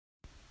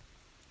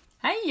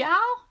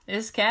y'all,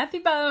 it's Kathy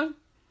Bowe.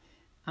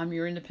 I'm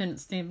your independent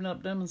Stampin'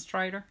 Up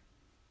demonstrator.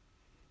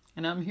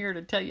 And I'm here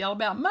to tell y'all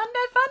about Monday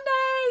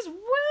FUNdays.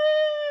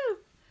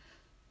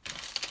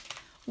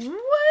 Woo!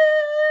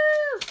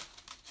 Woo!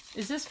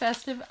 Is this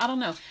festive? I don't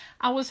know.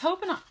 I was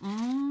hoping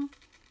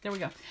there we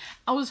go.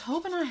 I was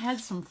hoping I had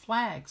some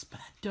flags, but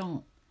I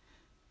don't.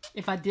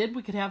 If I did,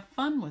 we could have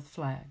fun with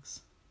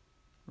flags.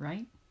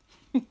 Right?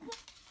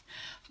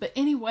 But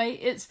anyway,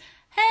 it's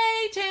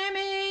hey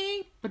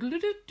Tammy.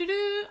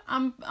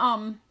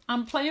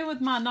 I'm playing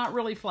with my not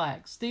really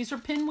flags. These are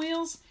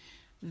pinwheels.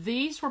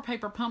 These were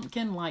paper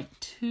pumpkin like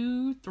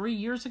 2-3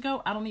 years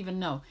ago. I don't even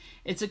know.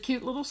 It's a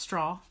cute little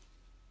straw.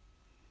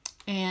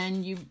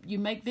 And you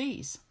make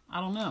these.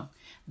 I don't know.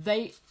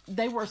 They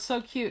were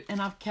so cute,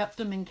 and I've kept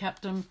them.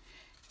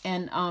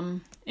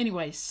 And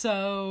anyway,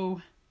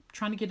 so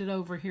trying to get it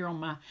over here on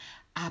my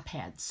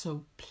iPad.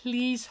 So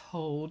please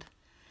hold.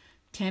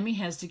 Tammy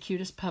has the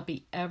cutest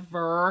puppy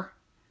ever.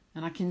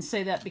 And I can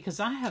say that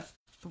because I have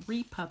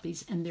 3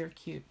 puppies and they're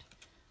cute.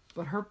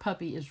 But her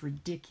puppy is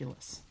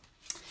ridiculous.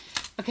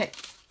 Okay,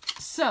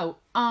 so,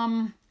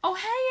 oh,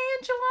 hey,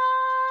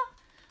 Angela.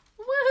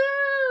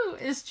 Woohoo!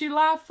 It's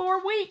July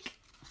 4 week.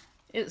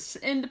 It's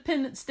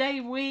Independence Day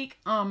week.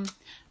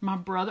 My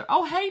brother,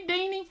 oh, hey,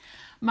 Deanie.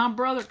 My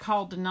brother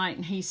called tonight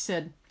and he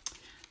said,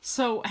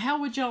 so how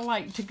would y'all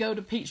like to go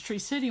to Peachtree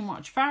City and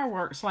watch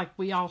fireworks like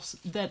we all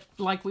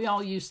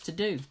used to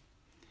do?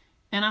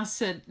 And I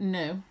said,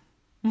 no.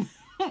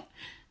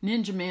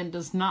 Ninja Man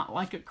does not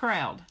like a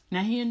crowd.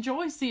 Now, he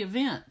enjoys the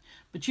event,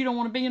 but you don't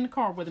want to be in the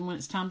car with him when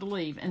it's time to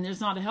leave, and there's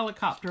not a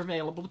helicopter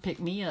available to pick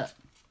me up.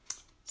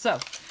 So,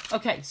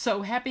 okay,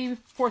 so happy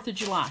 4th of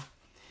July.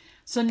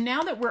 So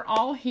now that we're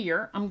all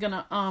here, I'm going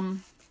to,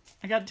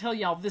 I got to tell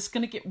y'all, this is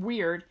going to get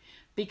weird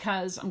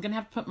because I'm going to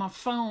have to put my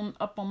phone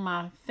up on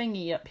my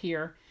thingy up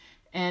here,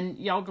 and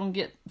y'all going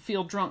to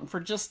feel drunk for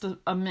just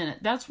a minute.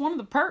 That's one of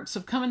the perks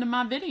of coming to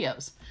my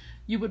videos.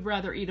 You would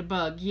rather eat a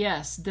bug,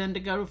 yes, than to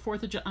go to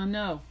 4th of July. I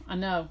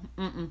know.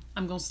 I'm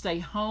going to stay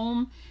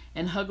home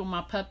and huggle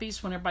my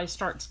puppies when everybody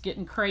starts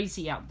getting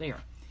crazy out there.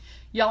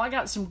 Y'all, I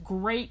got some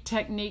great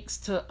techniques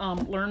to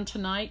learn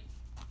tonight.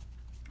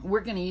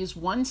 We're going to use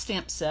one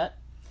stamp set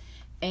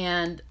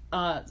and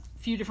a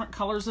few different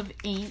colors of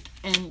ink,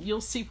 and you'll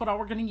see what all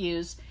we're going to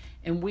use.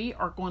 And we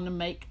are going to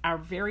make our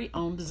very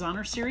own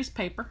designer series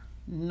paper,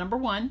 number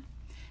 1.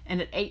 And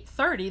at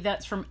 8:30,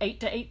 that's from 8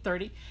 to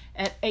 8:30.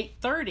 At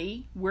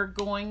 8:30, we're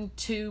going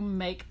to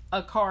make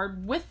a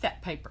card with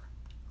that paper.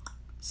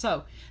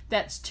 So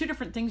that's 2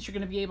 different things you're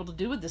going to be able to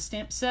do with the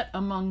stamp set,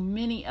 among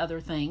many other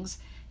things.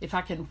 If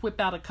I can whip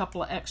out a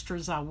couple of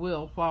extras, I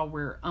will while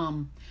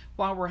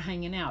we're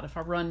hanging out. If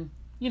I run,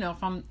 you know,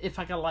 if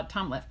I got a lot of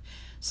time left.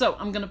 So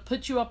I'm going to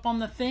put you up on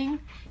the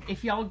thing.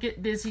 If y'all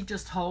get busy,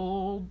 just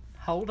hold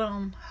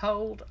on.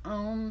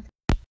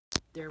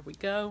 There we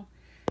go.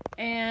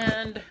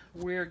 And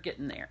we're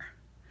getting there.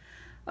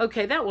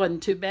 Okay, that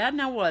wasn't too bad,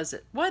 now was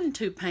it? Wasn't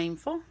too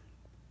painful.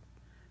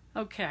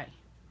 Okay,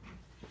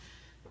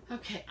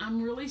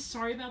 I'm really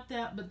sorry about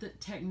that, but the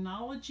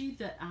technology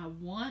that I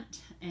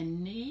want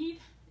and need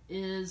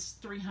is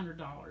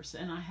 $300,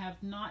 and I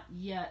have not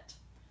yet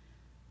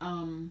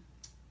been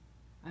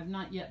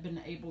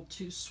able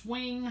to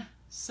swing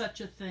such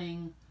a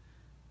thing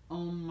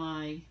on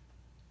my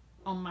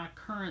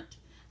current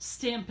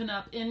Stampin'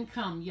 Up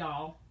income,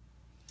 y'all.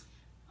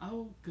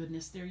 Oh,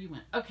 goodness, there you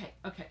went. Okay,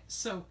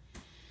 so,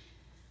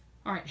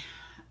 all right,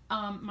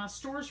 my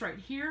store's right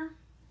here.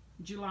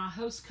 July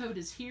host code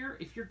is here.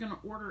 If you're going to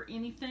order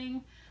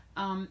anything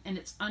and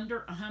it's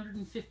under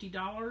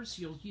 $150,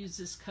 you'll use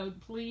this code,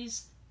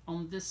 please,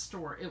 on this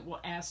store. It will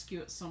ask you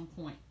at some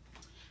point.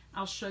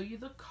 I'll show you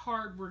the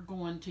card we're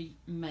going to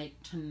make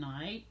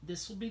tonight.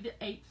 This will be the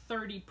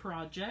 8:30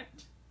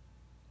 project.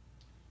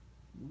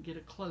 Get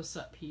a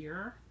close-up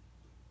here.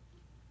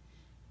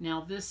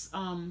 Now this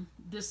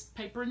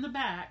paper in the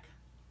back,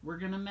 we're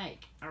going to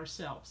make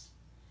ourselves.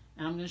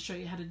 And I'm going to show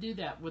you how to do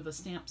that with a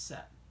stamp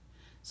set.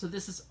 So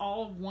this is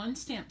all one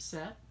stamp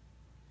set,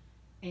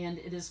 and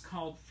it is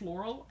called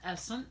Floral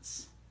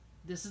Essence.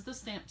 This is the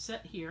stamp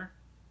set here.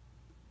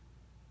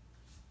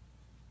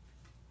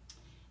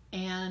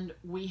 And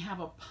we have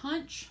a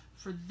punch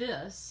for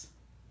this.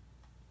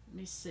 Let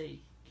me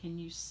see. Can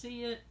you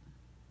see it?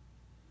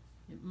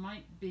 It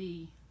might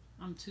be,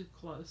 I'm too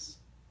close.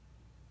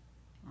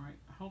 All right,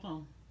 hold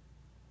on.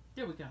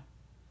 There we go.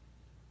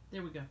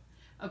 There we go.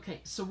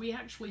 Okay, so we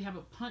actually have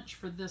a punch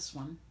for this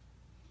one.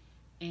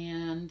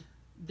 And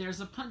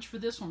there's a punch for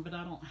this one, but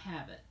I don't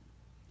have it.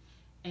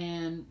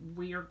 And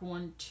we are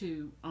going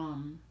to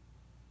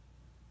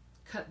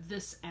cut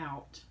this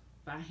out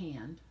by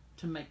hand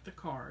to make the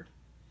card.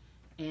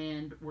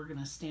 And we're going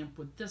to stamp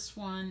with this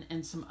one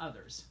and some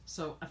others.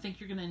 So I think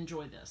you're going to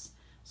enjoy this.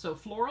 So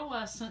Floral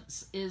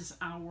Essence is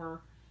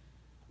our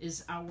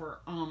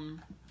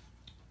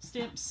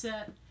stamp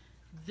set.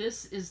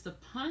 This is the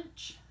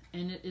punch,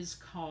 and it is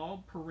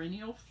called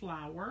Perennial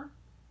Flower.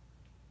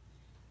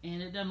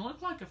 And it doesn't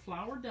look like a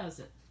flower, does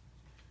it?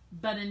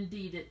 But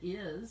indeed it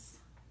is.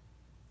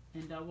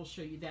 and I will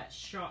show you that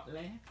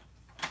shortly.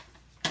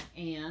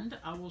 And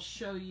I will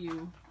show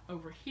you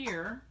over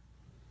here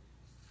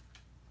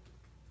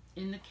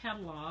in the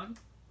catalog.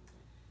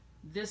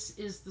 This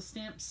is the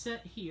stamp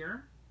set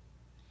here,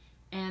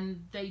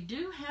 and they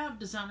do have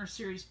designer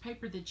series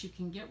paper that you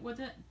can get with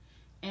it,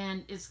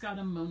 and it's got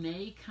a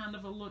Monet kind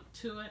of a look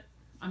to it.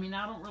 I mean,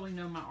 I don't really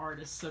know my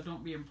artist, so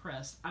don't be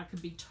impressed. I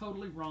could be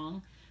totally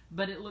wrong,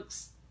 but it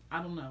looks,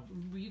 I don't know.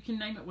 You can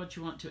name it what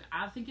you want to.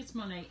 I think it's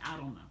Monet. I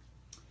don't know.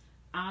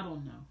 I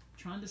don't know. I'm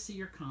trying to see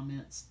your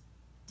comments.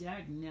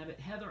 Dagnabbit.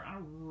 Heather, I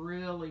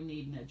really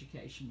need an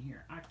education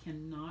here. I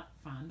cannot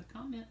find the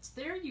comments.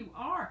 There you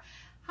are.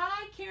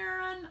 Hi,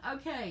 Karen.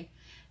 Okay.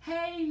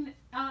 Hey,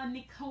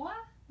 Nicoa.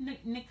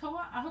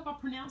 Nicoa, I hope I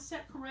pronounced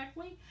that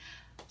correctly.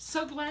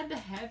 So glad to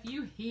have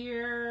you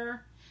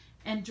here.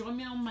 And join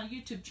me on my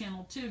YouTube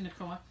channel too,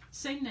 Nicoa.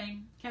 Same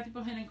name, Kathy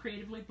Bohannon,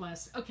 Creatively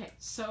Blessed. Okay,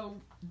 so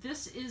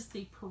this is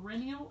the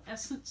Perennial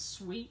Essence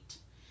Suite.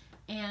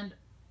 And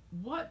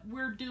what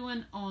we're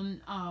doing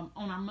on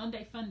our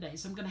Monday Fun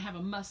Days, I'm going to have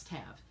a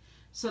must-have.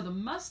 So the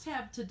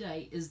must-have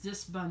today is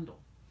this bundle.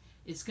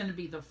 It's going to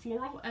be the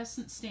Floral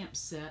Essence Stamp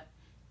Set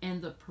and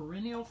the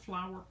Perennial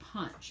Flower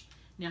Punch.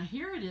 Now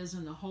here it is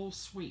in the whole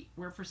suite,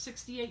 where for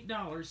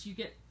 $68 you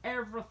get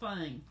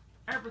everything.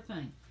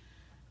 Everything.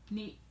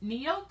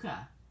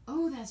 Nyoka.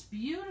 Oh, that's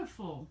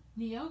beautiful.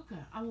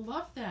 Nyoka. I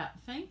love that.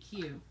 Thank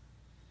you.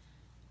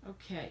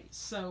 Okay,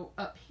 so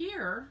up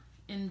here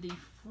in the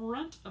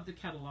front of the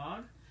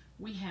catalog,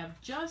 we have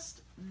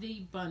just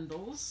the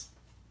bundles,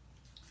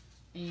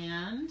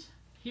 and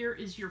here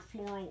is your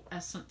Floral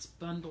Essence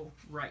bundle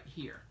right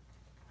here.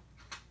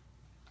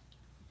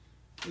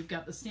 We've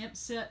got the stamp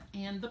set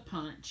and the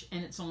punch,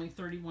 and it's only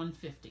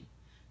 $31.50.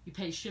 You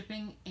pay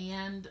shipping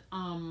and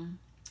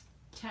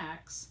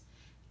tax,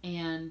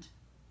 and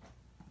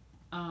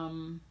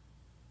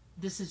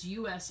this is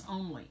U.S.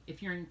 only.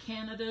 If you're in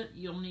Canada,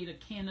 you'll need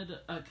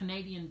a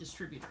Canadian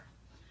distributor,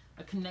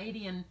 a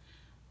Canadian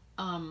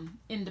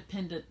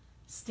independent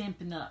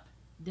Stampin' Up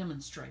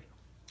demonstrator.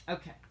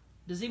 Okay.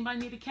 Does anybody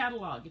need a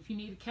catalog? If you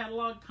need a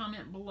catalog,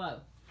 comment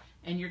below.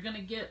 And you're going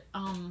to get,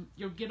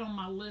 you'll get on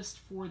my list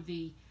for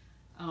the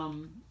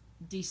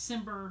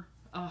December,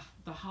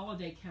 the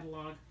holiday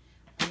catalog.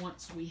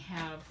 Once we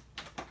have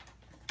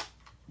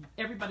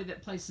everybody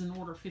that places an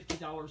order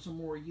 $50 or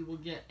more, you'll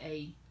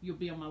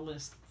be on my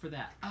list for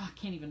that. Oh, I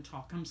can't even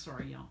talk. I'm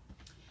sorry, y'all.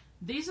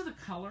 These are the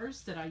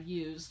colors that I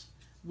used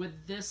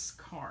with this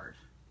card.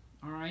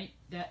 All right.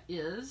 That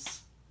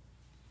is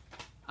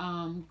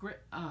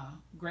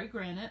Gray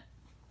Granite,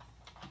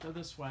 go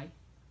this way,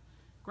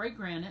 Gray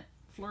Granite,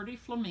 Flirty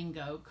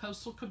Flamingo,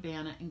 Coastal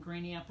Cabana, and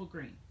Granny Apple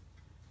Green.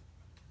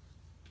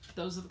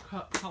 Those are the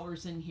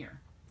colors in here,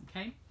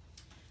 okay?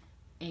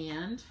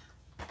 And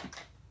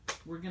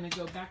we're going to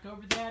go back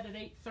over that at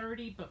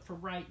 8:30, but for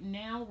right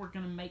now, we're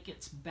going to make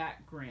its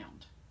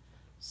background.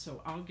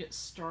 So I'll get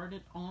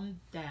started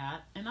on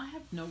that, and I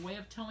have no way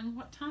of telling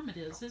what time it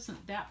is.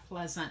 Isn't that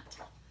pleasant?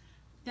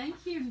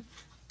 Thank you.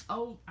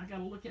 Oh, I got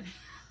to look at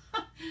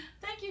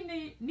Thank you,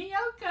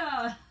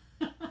 Nyoka.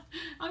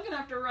 I'm going to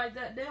have to write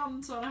that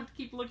down so I don't have to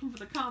keep looking for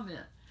the comment.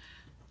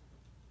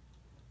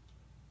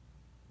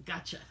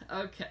 Gotcha.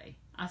 Okay.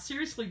 I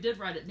seriously did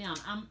write it down.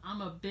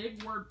 I'm a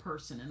big word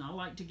person, and I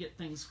like to get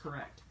things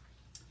correct.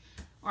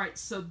 All right,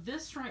 so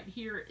this right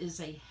here is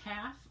a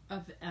half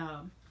of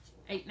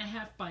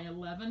 8.5 by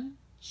 11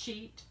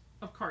 sheet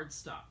of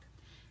cardstock.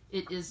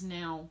 It is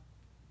now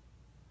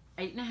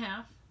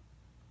 8.5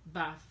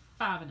 by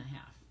 5.5.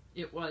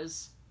 It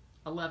was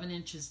 11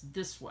 inches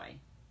this way.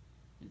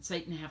 It's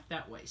 8.5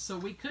 that way. So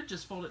we could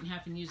just fold it in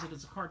half and use it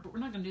as a card, but we're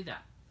not going to do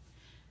that.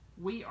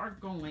 We are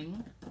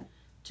going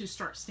to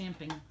start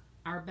stamping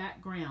our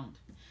background.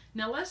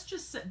 Now let's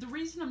just say, the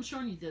reason I'm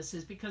showing you this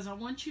is because I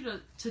want you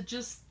to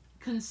just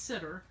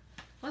consider,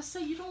 let's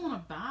say you don't want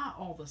to buy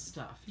all the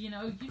stuff. You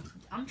know,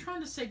 I'm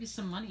trying to save you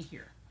some money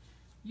here.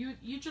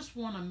 You just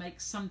want to make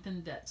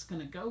something that's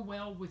going to go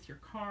well with your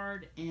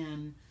card,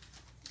 and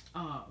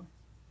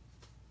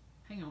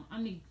hang on,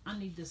 I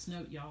need this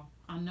note, y'all.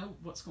 I know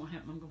what's going to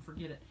happen. I'm going to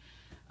forget it.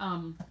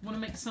 Want to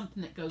make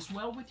something that goes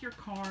well with your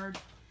card,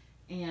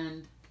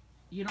 and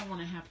you don't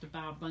want to have to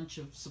buy a bunch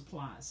of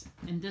supplies.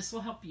 And this will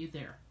help you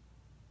there.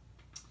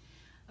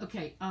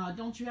 Okay,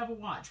 don't you have a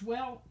watch?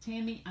 Well,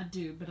 Tammy, I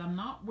do, but I'm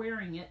not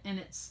wearing it, and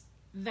it's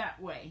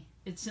that way.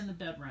 It's in the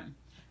bedroom.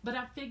 But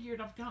I figured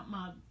I've got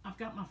my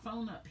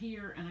phone up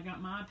here, and I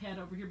got my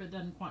iPad over here, but it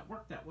doesn't quite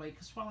work that way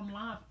because while I'm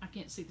live, I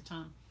can't see the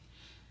time.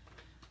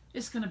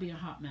 It's going to be a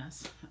hot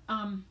mess.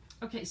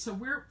 Okay, so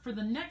we're for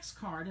the next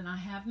card, and I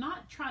have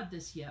not tried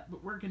this yet,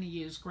 but we're going to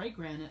use Gray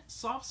Granite,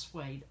 Soft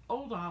Suede,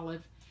 Old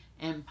Olive,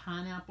 and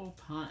Pineapple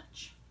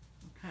Punch.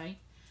 Okay,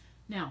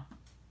 now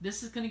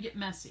this is going to get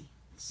messy,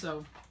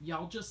 so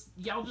y'all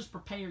just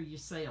prepare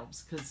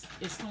yourselves because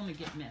it's going to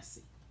get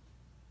messy.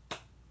 All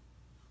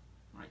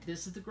right,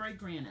 this is the Gray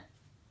Granite,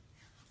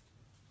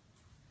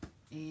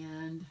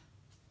 and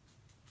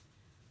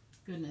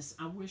goodness,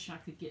 I wish I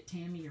could get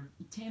Tammy, or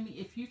Tammy,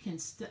 if you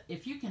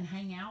can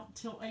hang out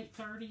till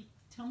 8:30,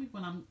 Tell me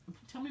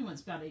when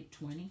it's about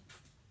 8:20,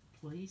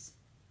 please,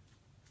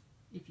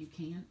 if you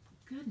can.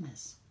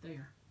 Goodness,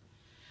 there.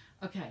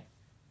 Okay,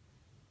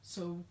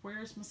 so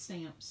where's my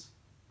stamps?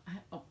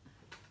 Oh,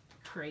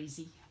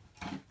 crazy.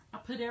 I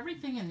put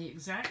everything in the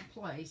exact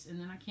place and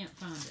then I can't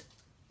find it.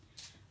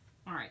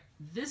 All right,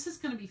 this is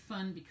going to be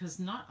fun because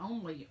not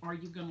only are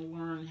you going to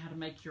learn how to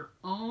make your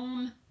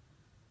own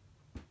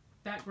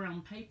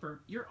background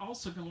paper, you're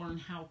also going to learn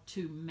how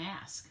to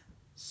mask.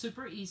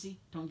 Super easy.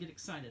 Don't get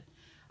excited.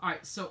 All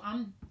right, so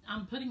I'm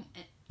putting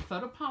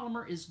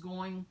photopolymer is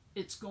going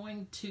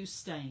to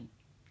stain.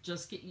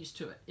 Just get used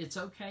to it. It's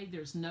okay.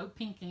 There's no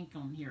pink ink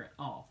on here at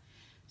all.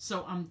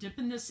 So I'm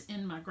dipping this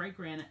in my gray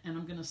granite and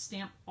I'm going to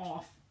stamp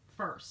off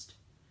first.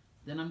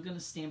 Then I'm going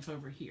to stamp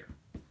over here.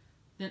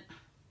 Then,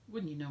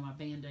 wouldn't you know my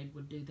Band-Aid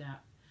would do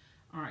that?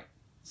 All right,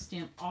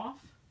 stamp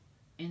off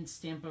and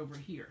stamp over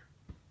here.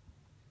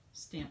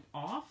 Stamp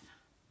off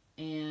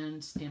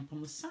and stamp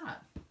on the side.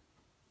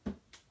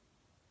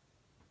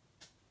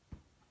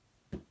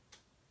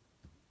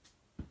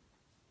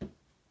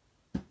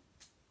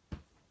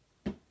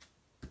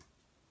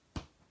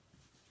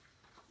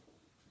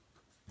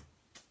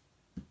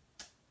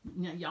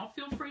 Now, y'all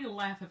feel free to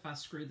laugh if I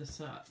screw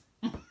this up.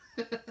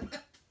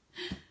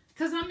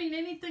 Because, I mean,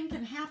 anything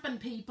can happen,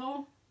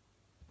 people.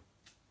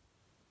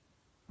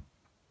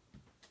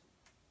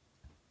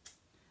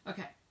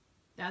 Okay,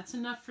 that's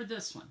enough for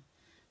this one.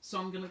 So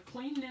I'm going to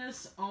clean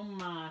this on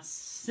my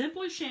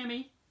Simply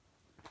Chamois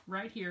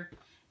right here.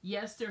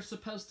 Yes, they're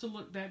supposed to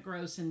look that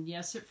gross, and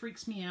yes, it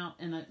freaks me out,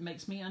 and it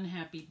makes me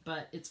unhappy,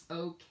 but it's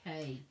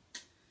okay.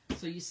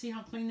 So you see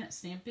how clean that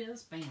stamp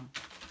is? Bam.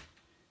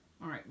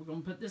 All right, we're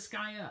going to put this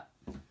guy up.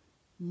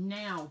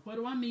 Now, what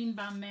do I mean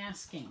by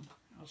masking?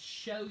 I'll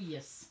show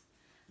you.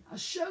 I'll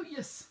show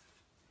you.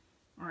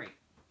 All right,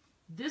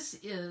 this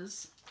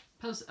is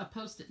a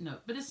Post-it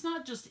note, but it's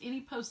not just any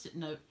Post-it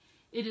note.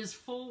 It is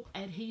full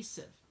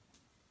adhesive.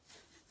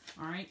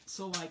 All right,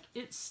 so like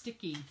it's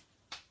sticky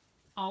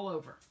all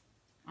over.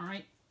 All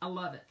right, I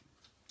love it.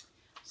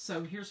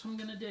 So here's what I'm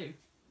going to do.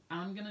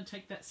 I'm going to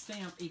take that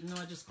stamp, even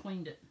though I just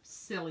cleaned it.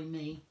 Silly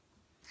me.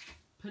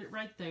 Put it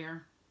right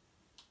there.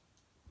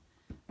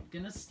 I'm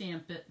going to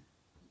stamp it.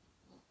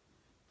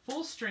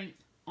 Full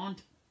strength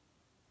onto...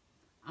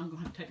 I'm going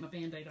to have to take my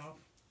Band-Aid off.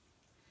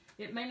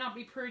 It may not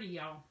be pretty,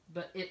 y'all,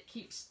 but it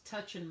keeps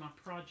touching my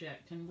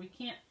project, and we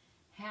can't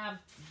have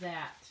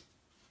that.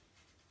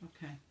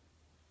 Okay.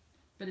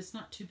 But it's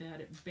not too bad.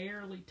 It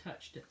barely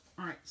touched it.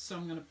 All right, so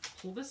I'm going to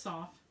pull this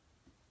off,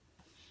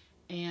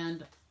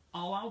 and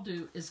all I'll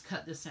do is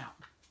cut this out.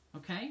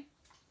 Okay?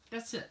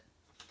 That's it.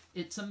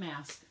 It's a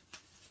mask.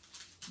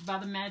 By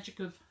the magic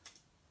of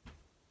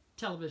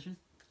television,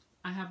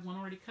 I have one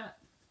already cut.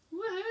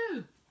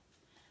 Woohoo!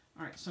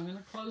 All right, so I'm going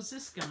to close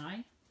this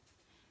guy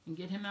and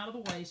get him out of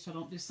the way so I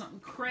don't do something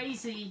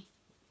crazy.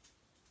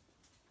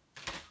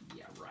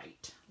 Yeah,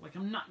 right. Like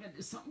I'm not going to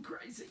do something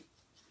crazy.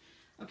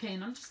 Okay,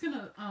 and I'm just going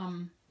to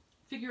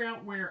figure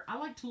out where I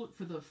like to look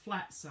for the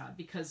flat side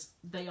because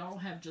they all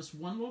have just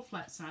one little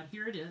flat side.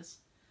 Here it is.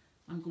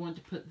 I'm going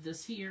to put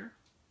this here.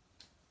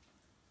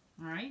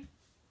 All right.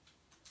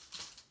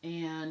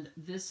 And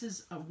this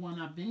is a one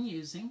I've been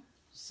using.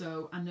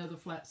 So I know the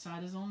flat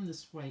side is on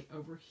this way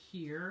over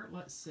here.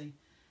 Let's see.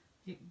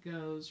 It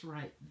goes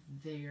right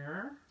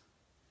there.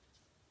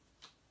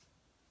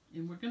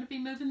 And we're going to be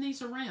moving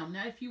these around.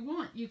 Now, if you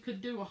want, you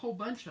could do a whole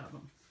bunch of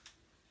them.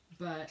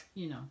 But,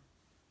 you know,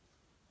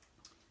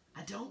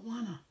 I don't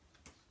want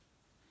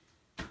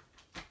to.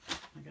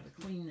 I got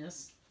to clean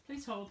this.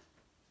 Please hold.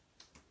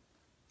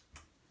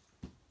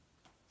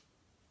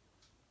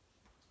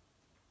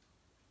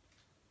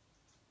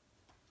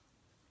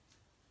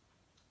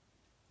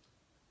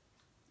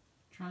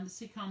 Trying to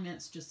see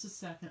comments. Just a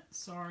second.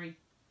 Sorry.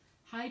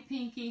 Hi,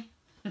 Pinky.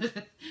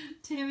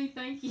 Tammy,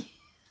 thank you.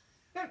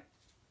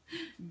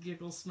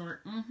 Giggle,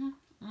 snort.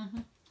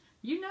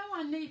 You know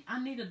I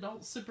need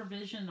adult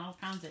supervision and all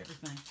kinds of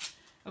everything.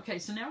 Okay,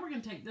 so now we're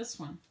going to take this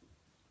one.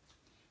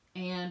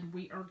 And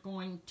we are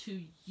going to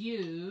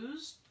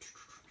use...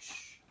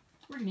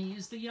 We're going to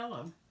use the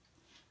yellow.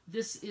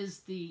 This is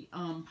the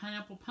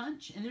Pineapple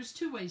Punch. And there's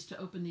two ways to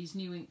open these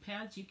new ink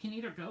pads. You can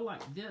either go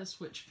like this,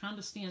 which kind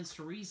of stands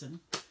to reason.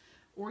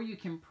 Or you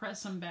can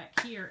press them back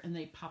here and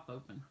they pop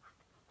open.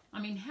 I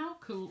mean, how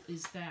cool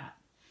is that?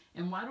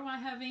 And why do I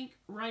have ink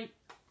right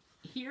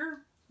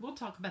here? We'll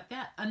talk about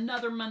that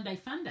another Monday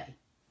Fun Day.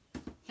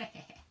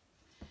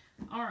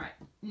 All right.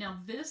 Now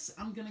this,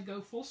 I'm going to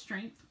go full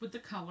strength with the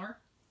color.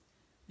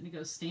 I'm going to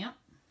go stamp.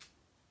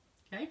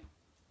 Okay.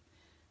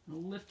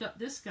 I'll lift up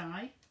this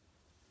guy.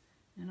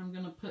 And I'm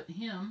going to put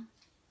him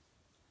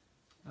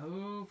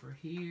over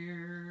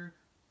here,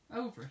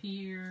 over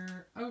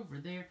here, over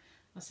there.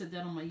 I said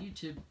that on my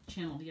YouTube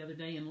channel the other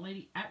day, and a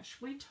lady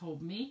actually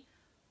told me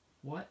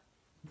what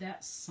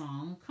that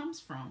song comes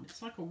from.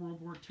 It's like a World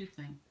War II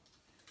thing.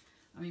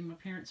 I mean, my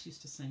parents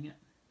used to sing it.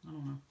 I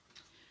don't know.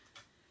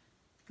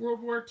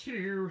 World War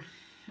II.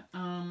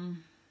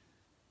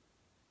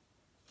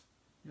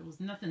 There was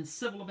nothing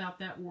civil about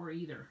that war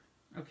either.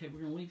 Okay, we're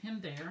going to leave him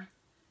there.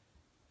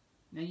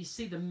 Now you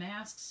see the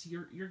masks,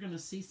 you're going to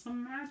see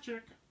some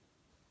magic.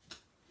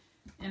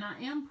 And I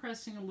am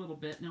pressing a little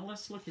bit. Now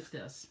let's look at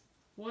this.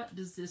 What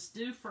does this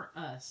do for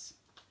us?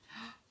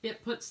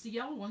 It puts the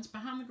yellow ones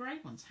behind the gray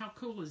ones. How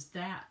cool is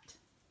that?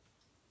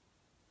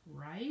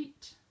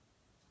 Right?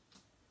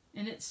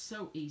 And it's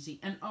so easy.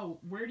 And oh,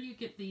 where do you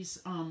get these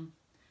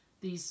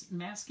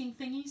masking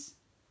thingies?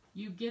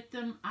 You get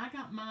them, I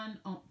got mine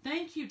on,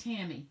 thank you,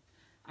 Tammy.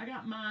 I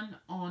got mine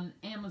on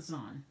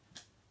Amazon.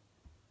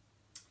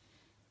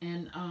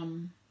 And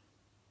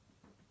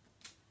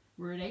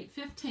we're at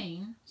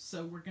 8:15,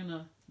 so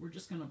we're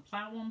just gonna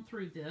plow on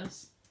through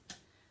this.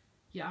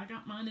 Yeah, I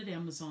got mine at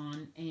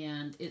Amazon,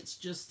 and it's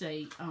just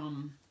a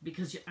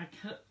because I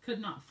could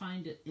not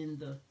find it in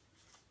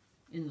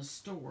the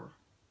store,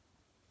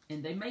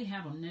 and they may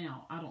have them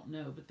now. I don't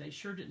know, but they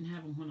sure didn't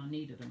have them when I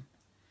needed them.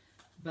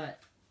 But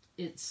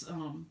it's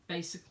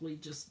basically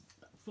just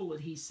full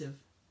adhesive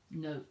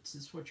notes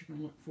is what you're going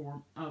to look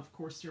for. Of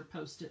course, they're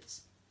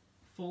Post-its,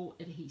 full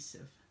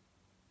adhesive.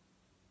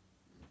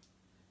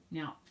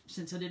 Now,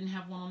 since I didn't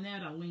have one on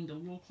that, I leaned a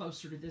little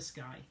closer to this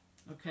guy,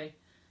 okay?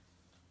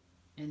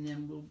 And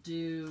then we'll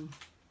do,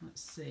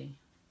 let's see.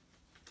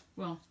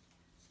 Well,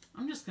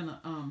 I'm just going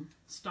to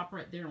stop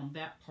right there on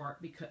that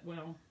part because,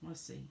 well,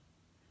 let's see.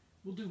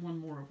 We'll do one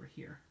more over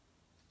here.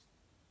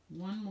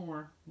 One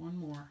more.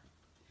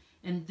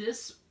 And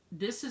this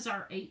is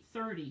our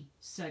 8:30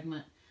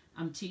 segment.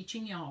 I'm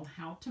teaching y'all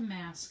how to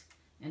mask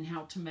and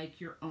how to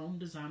make your own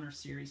designer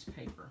series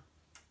paper.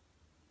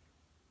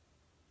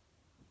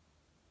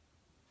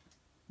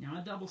 Now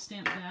I double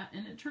stamped that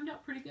and it turned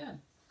out pretty good.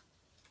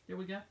 There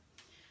we go.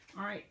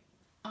 All right.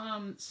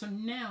 So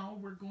now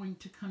we're going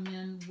to come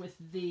in with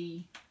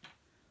the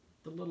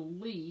little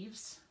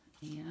leaves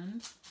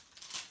and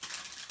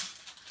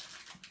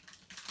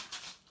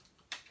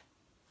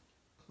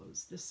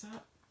close this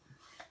up.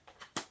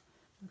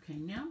 Okay,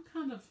 now I'm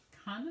kind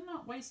of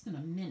not wasting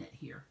a minute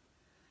here.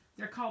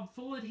 They're called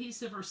full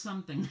adhesive or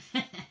something.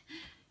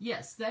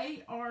 Yes,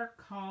 they are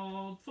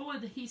called full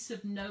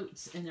adhesive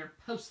notes, and they're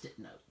Post-it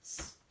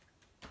notes.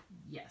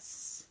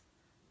 Yes.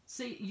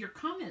 See, your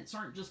comments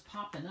aren't just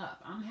popping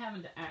up. I'm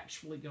having to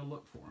actually go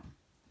look for them.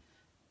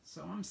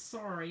 So I'm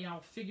sorry.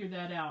 I'll figure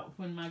that out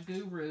when my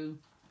guru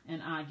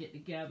and I get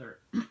together.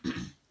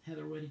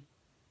 Heather Woody.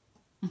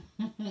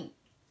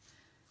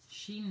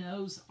 She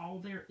knows all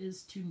there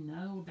is to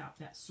know about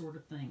that sort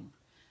of thing.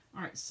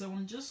 All right, so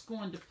I'm just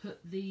going to put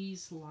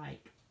these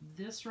like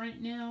this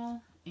right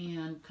now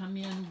and come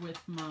in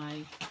with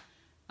my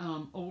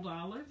Old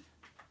Olive.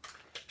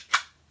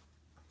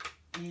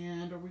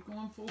 And are we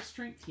going full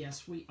strength?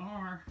 Yes, we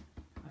are.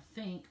 I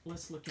think.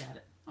 Let's look at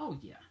it. Oh,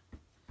 yeah.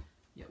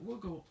 Yeah, we'll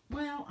go.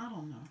 Well, I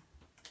don't know.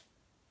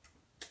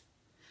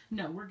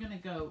 No, we're going to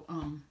go,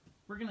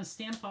 we're going to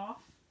stamp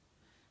off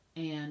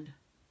and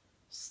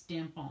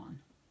stamp on.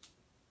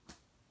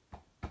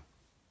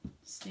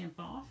 Stamp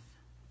off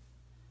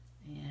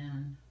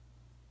and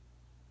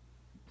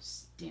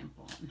stamp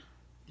on.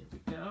 There we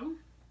go.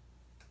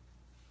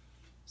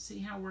 See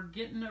how we're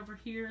getting over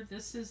here?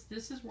 This is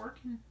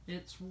working.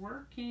 It's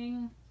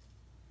working.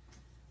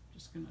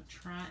 Just gonna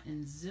try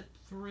and zip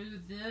through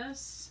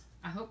this.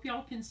 I hope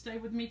y'all can stay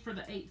with me for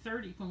the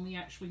 8:30 when we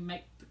actually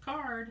make the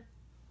card,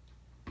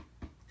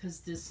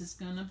 because this is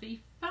gonna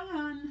be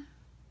fun.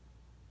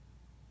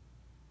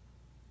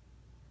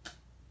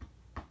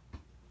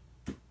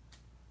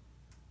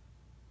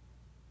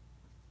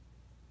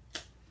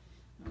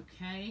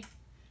 Okay,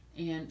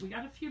 and we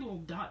got a few little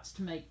dots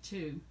to make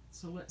too.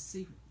 So let's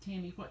see,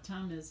 Tammy, what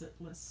time is it?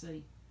 Let's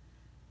see.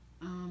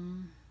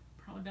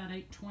 Probably about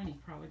 8:20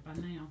 probably by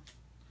now.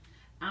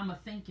 I'm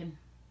a-thinking.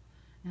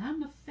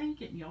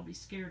 Y'all be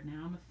scared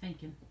now. I'm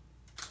a-thinking.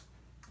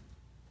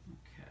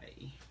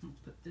 Okay, I'll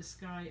put this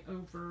guy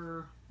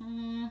over.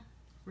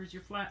 Where's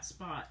your flat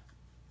spot?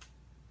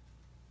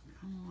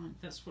 Come on,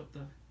 that's what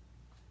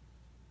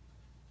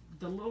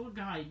the little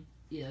guy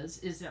is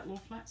that little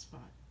flat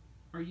spot.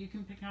 Or you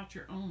can pick out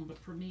your own, but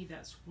for me,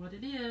 that's what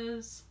it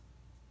is.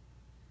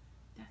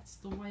 That's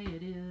the way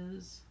it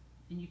is.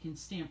 And you can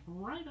stamp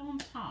right on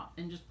top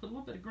and just put a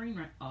little bit of green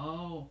right.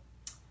 Oh,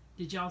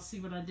 did y'all see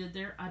what I did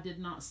there? I did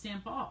not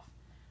stamp off.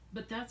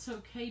 But that's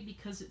okay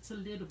because it's a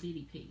little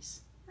bitty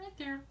piece. Right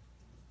there.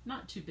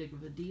 Not too big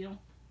of a deal.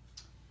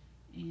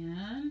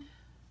 And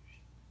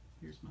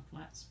here's my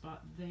flat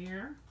spot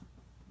there.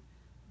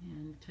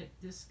 And take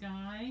this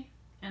guy.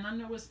 And I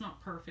know it's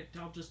not perfect.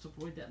 I'll just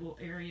avoid that little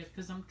area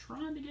because I'm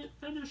trying to get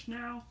finished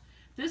now.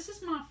 This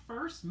is my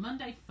first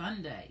Monday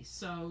fun day.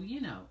 So,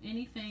 you know,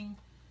 anything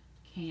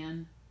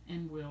can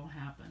and will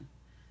happen.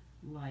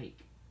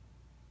 Like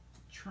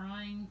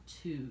trying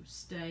to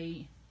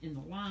stay in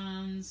the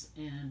lines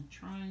and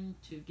trying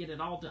to get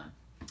it all done.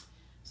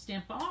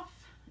 Stamp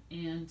off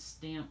and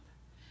stamp.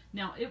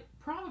 Now, it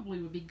probably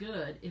would be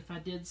good if I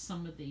did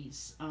some of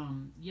these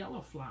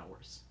yellow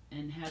flowers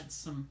and had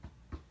some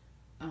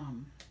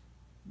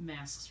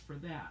masks for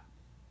that.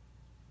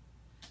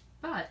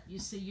 But you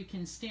see, you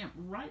can stamp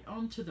right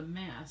onto the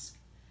mask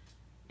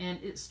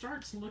and it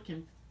starts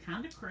looking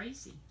kind of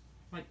crazy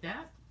like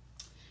that.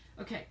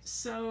 Okay,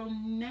 so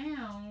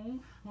now,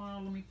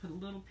 well, let me put a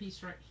little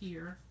piece right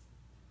here.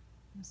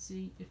 Let's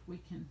see if we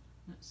can,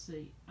 let's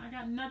see. I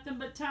got nothing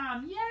but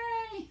time.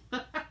 Yay!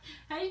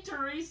 Hey,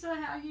 Teresa,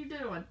 how you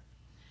doing?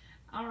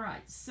 All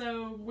right,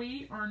 so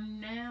we are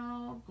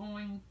now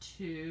going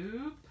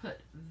to put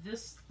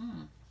this,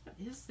 what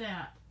is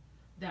that?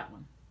 That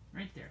one,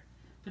 right there.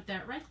 Put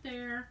that right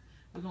there.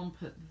 We're going to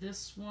put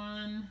this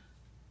one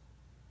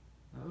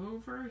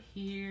over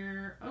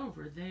here,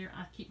 over there.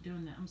 I keep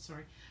doing that. I'm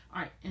sorry.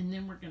 All right, and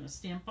then we're going to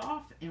stamp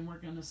off, and we're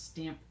going to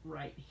stamp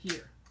right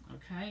here.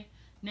 Okay?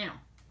 Now,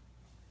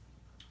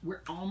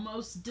 we're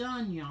almost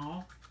done,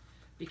 y'all,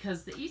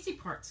 because the easy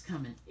part's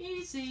coming.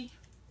 Easy.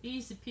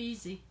 Easy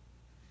peasy.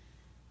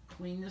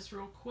 Clean this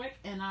real quick,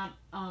 and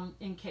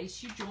in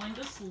case you joined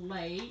us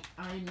late,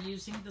 I'm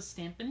using the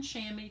Stampin'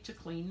 Chamois to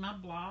clean my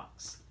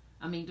blocks.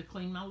 I mean, to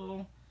clean my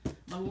little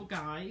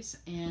guys.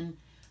 And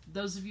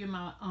those of you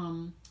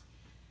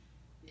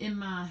in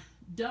my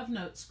Dove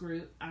Notes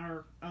group,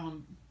 our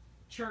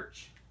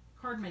church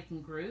card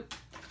making group,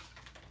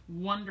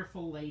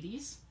 wonderful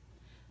ladies,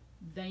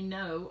 they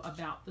know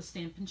about the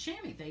Stampin'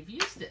 Chamois. They've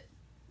used it.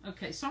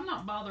 Okay, so I'm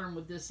not bothering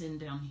with this end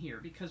down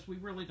here because we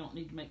really don't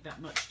need to make that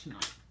much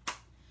tonight.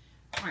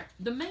 All right,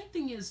 the main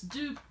thing is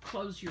do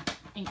close your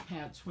ink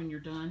pads when you're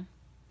done.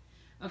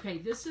 Okay,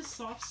 this is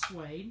soft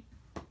suede,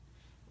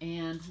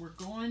 and we're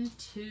going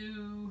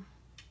to,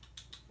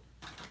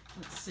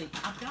 let's see,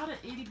 I've got an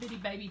itty bitty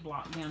baby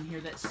block down here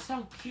that's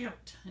so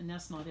cute, and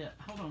that's not it.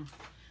 Hold on,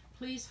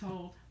 please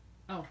hold.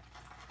 Oh,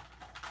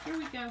 here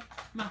we go.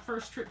 My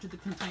first trip to the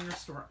Container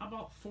Store. I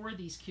bought 4 of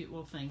these cute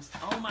little things.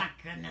 Oh my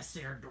goodness,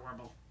 they're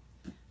adorable.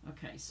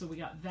 Okay, so we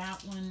got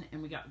that one,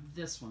 and we got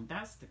this one.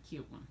 That's the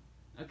cute one.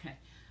 Okay.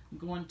 I'm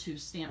going to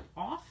stamp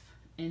off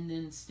and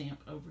then stamp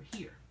over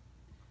here.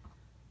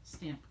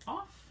 Stamp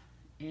off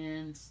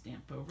and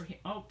stamp over here.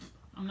 Oh,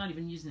 I'm not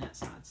even using that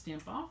side.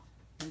 Stamp off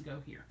and go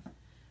here.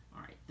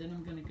 All right, then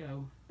I'm going to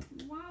go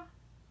wah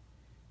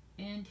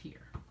and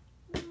here.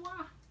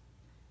 Wah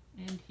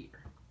and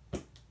here.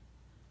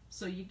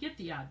 So you get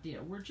the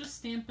idea. We're just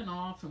stamping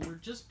off and we're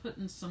just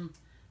putting some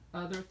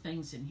other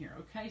things in here.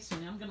 Okay, so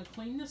now I'm going to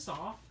clean this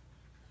off.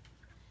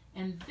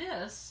 And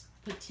this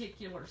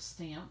particular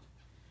stamp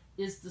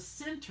is the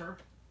center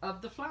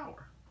of the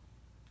flower.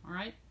 All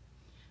right,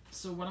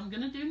 so what I'm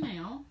going to do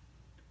now,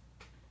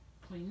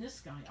 clean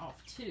this guy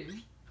off too,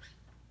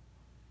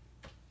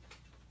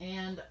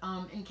 and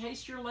in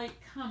case you're late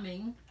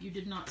coming, you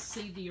did not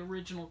see the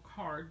original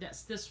card.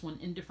 That's this one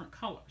in different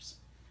colors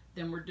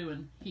than we're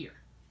doing here.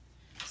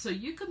 So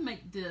you could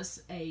make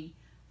this a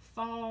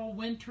fall,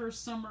 winter,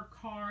 summer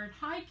card.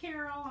 Hi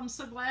Carol, I'm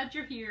so glad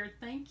you're here.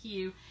 Thank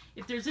you.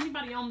 If there's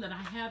anybody on that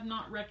I have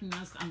not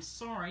recognized, I'm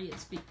sorry.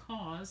 It's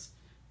because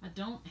I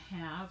don't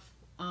have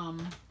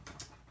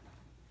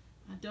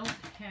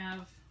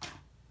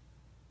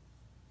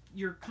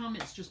your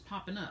comments just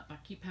popping up. I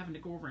keep having to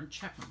go over and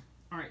check them.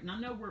 All right, and I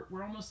know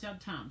we're almost out of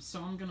time,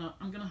 so I'm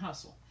gonna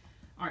hustle.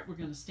 All right, we're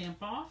gonna stamp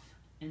off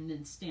and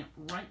then stamp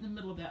right in the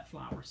middle of that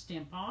flower.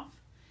 Stamp off.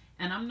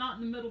 And I'm not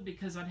in the middle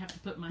because I'd have to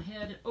put my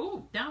head,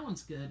 oh, that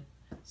one's good.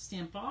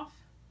 Stamp off.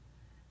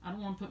 I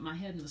don't want to put my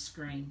head in the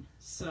screen.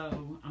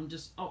 So I'm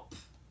just, oh,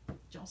 did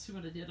y'all see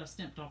what I did? I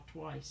stamped off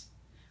twice.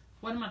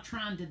 What am I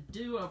trying to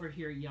do over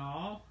here,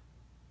 y'all?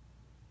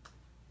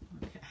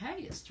 Okay,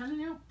 hey, it's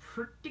turning out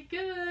pretty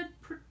good,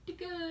 pretty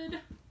good.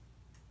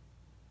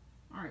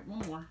 All right,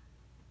 one more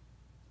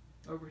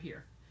over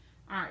here.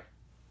 All right,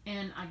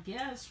 and I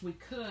guess we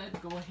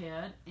could go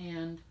ahead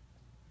and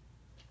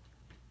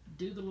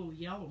do the little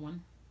yellow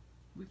one.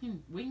 We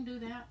can do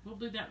that. We'll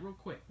do that real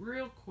quick.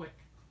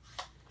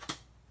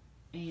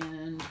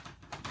 And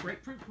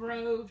Grapefruit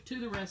Grove to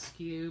the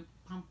rescue.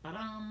 Pum ba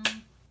dum.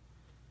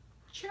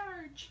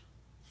 Charge.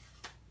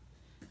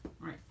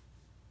 All right.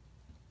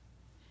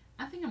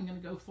 I think I'm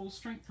going to go full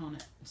strength on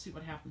it and see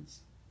what happens.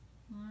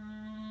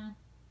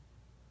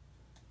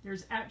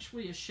 There's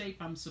actually a shape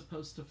I'm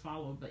supposed to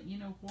follow, but you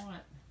know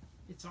what?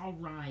 It's all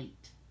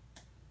right.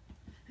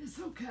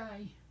 It's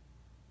okay.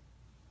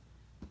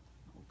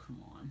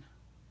 Come on.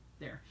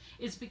 There.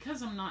 It's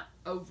because I'm not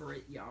over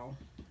it, y'all.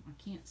 I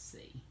can't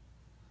see.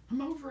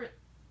 I'm over it.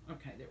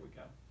 Okay, there we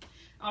go.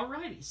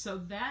 Alrighty, so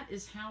that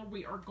is how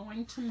we are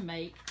going to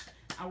make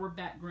our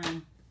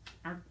background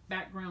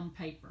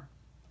paper.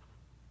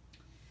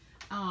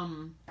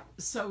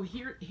 So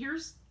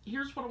here's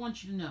what I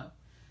want you to know.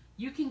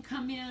 You can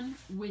come in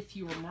with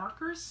your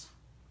markers,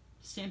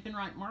 Stampin'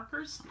 Right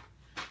markers.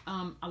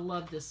 I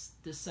love this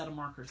set of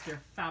markers.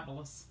 They're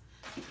fabulous.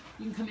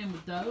 You can come in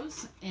with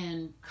those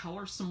and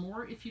color some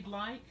more if you'd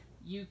like.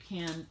 You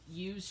can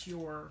use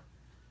your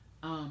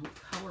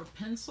color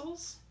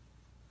pencils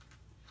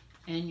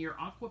and your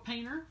aqua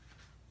painter,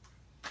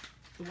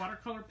 the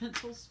watercolor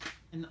pencils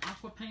and the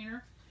aqua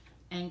painter,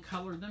 and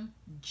color them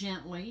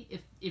gently.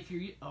 If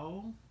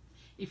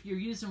you're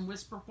using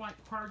Whisper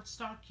White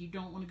cardstock, you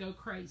don't want to go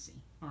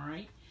crazy, all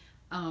right?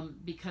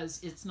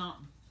 Because it's not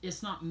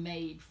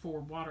made for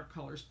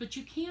watercolors, but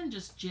you can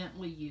just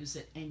gently use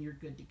it and you're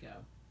good to go.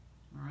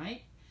 All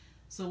right,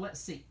 So let's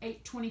see,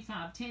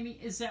 8:25. Tammy,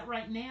 is that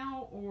right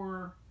now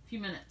or a few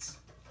minutes?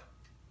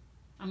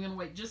 I'm going to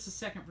wait just a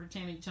second for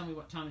Tammy to tell me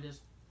what time it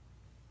is.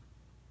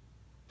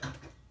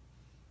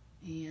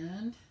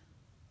 And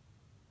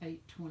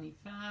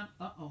 8:25.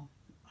 Uh-oh.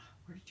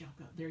 Where did y'all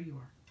go? There you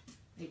are.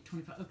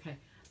 8:25. Okay.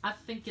 I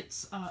think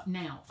it's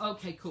now.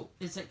 Okay, cool.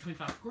 It's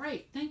 8:25.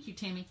 Great. Thank you,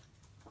 Tammy.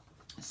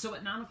 So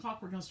at 9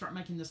 o'clock, we're going to start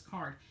making this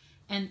card.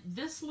 And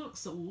this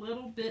looks a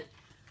little bit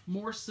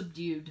more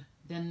subdued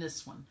than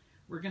this one.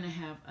 We're going to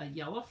have a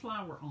yellow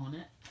flower on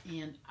it.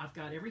 And I've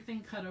got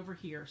everything cut over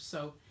here.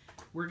 So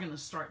we're going to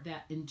start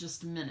that in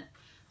just a minute.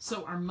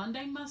 So our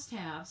Monday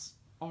must-haves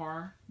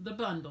are the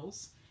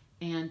bundles.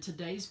 And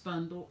today's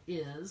bundle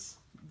is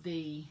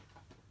the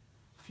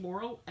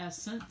Floral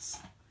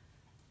Essence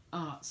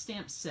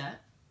stamp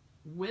set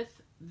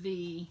with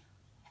the,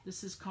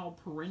 this is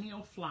called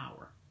Perennial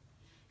Flower.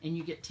 And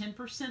you get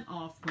 10%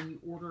 off when you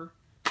order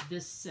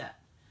this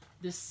set.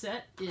 This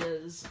set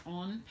is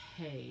on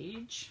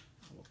page,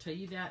 I will tell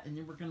you that, and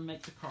then we're going to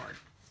make the card.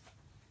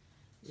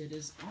 It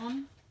is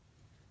on,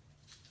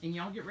 and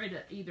y'all get ready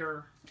to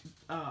either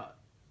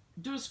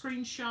do a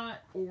screenshot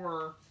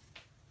or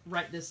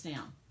write this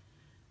down.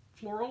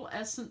 Floral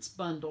Essence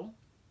Bundle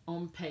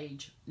on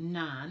page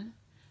 9.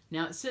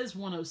 Now it says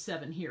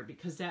 107 here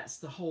because that's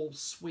the whole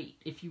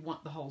suite. If you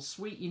want the whole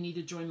suite, you need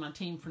to join my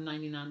team for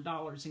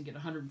 $99 and get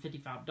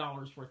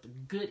 $155 worth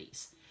of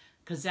goodies,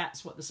 because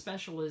that's what the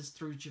special is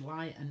through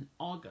July and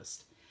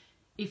August.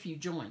 If you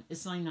join,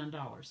 it's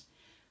 $99.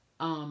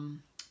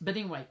 But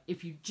anyway,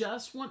 if you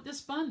just want this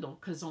bundle,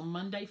 because on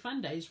Monday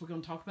FUNdays we're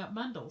going to talk about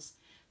bundles,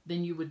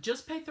 then you would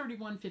just pay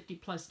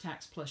 $31.50 plus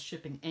tax plus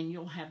shipping, and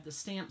you'll have the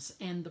stamps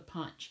and the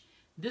punch.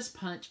 This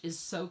punch is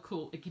so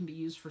cool. It can be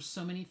used for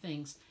so many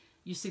things.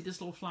 You see this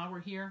little flower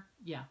here?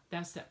 Yeah,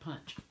 that's that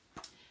punch.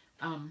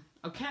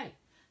 Okay,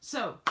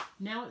 so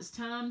now it's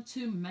time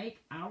to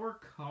make our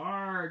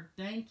card.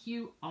 Thank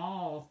you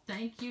all.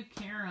 Thank you,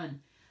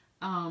 Karen.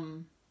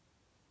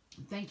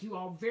 Thank you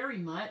all very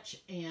much.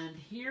 And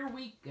here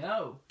we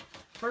go.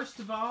 First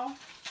of all,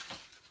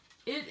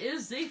 it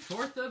is the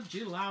 4th of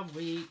July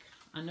week.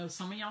 I know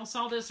some of y'all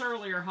saw this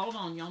earlier. Hold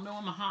on. Y'all know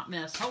I'm a hot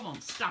mess. Hold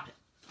on. Stop it.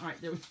 All right.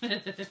 There we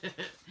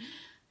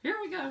Here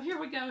we go. Here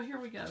we go. Here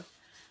we go.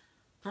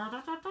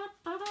 No,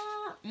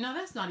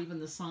 that's not even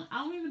the song.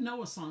 I don't even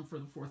know a song for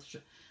the 4th of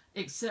July.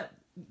 Except,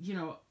 you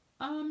know,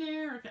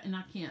 America. And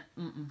I can't.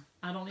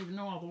 I don't even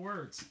know all the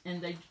words.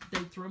 And they'd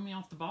throw me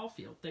off the ball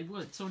field. They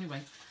would. So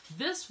anyway,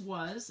 this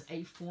was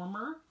a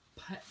former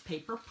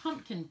paper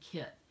pumpkin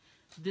kit.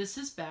 This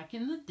is back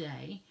in the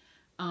day.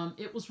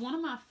 It was one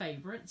of my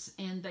favorites,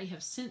 and they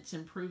have since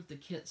improved the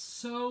kit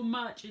so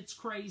much. It's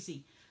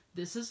crazy.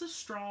 This is a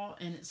straw,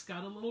 and it's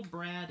got a little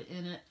brad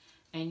in it,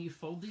 and you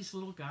fold these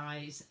little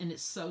guys, and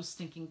it's so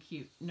stinking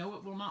cute. No,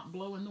 it will not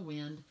blow in the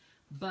wind,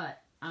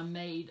 but I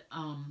made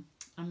a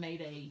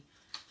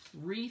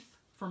wreath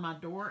for my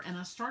door, and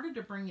I started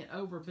to bring it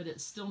over, but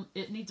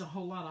it needs a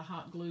whole lot of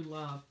hot glue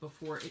love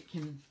before it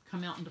can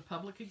come out into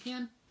public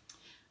again.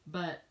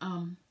 But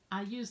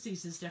I use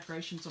these as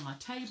decorations on my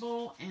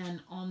table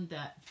and on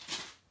that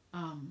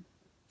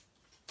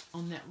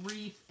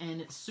wreath,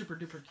 and it's super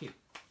duper cute.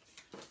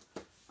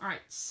 All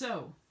right,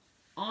 so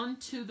on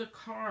to the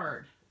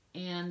card.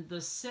 And the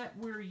set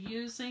we're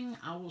using,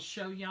 I will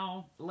show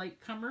y'all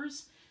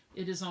latecomers.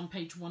 It is on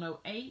page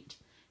 108.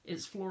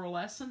 It's Floral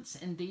Essence,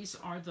 and these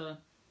are the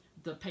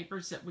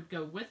papers that would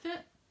go with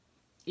it.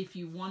 If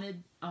you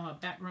wanted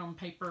background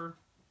paper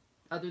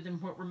other than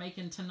what we're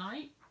making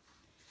tonight.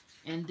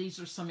 And these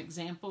are some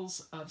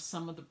examples of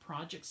some of the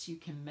projects you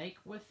can make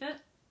with it.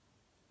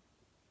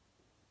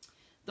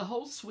 The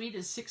whole suite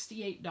is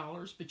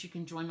 $68, but you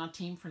can join my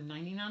team for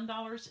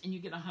 $99 and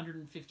you get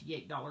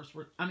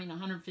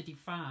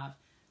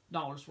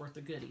 $155 worth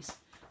of goodies.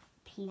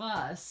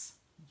 Plus,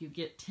 you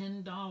get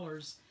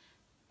 $10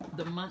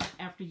 the month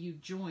after you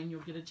join.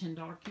 You'll get a $10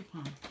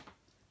 coupon.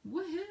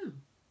 Woohoo!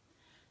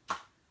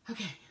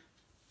 Okay,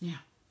 now,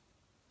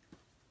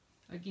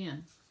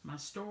 again, my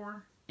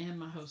store and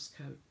my host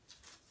code.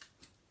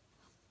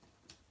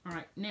 All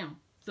right, now,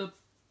 the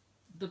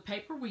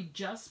paper we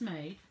just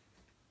made,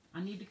 I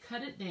need to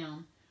cut it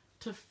down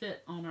to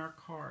fit on our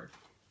card.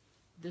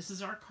 This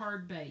is our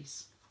card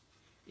base.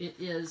 It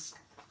is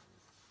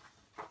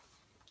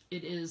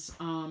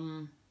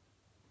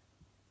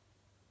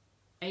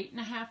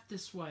 8.5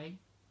 this way,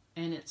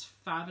 and it's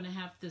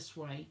 5.5 this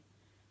way,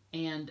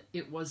 and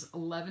it was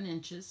 11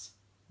 inches,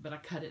 but I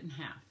cut it in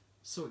half.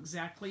 So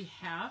exactly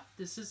half.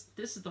 This is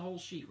the whole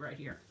sheet right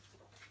here.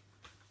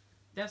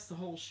 That's the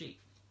whole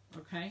sheet,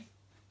 okay,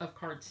 of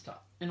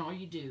cardstock. And all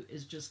you do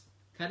is just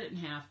cut it in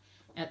half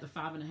at the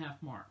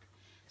 5.5 mark.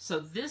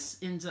 So this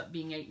ends up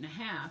being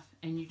 8.5,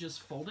 and you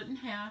just fold it in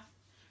half,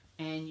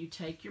 and you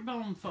take your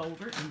bone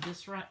folder, and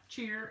this right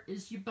here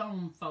is your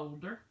bone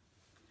folder.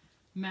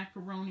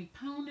 Macaroni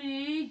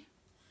Pony,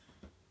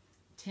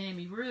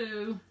 Tammy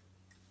Roo.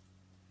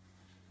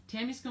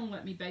 Tammy's gonna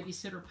let me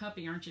babysit her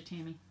puppy, aren't you,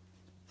 Tammy?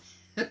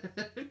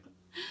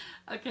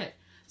 Okay,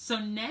 So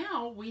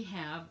now we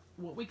have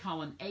what we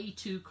call an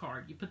A2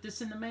 card. You put this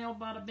in the mail,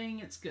 bada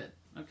bing, it's good,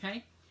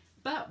 okay?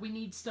 But we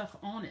need stuff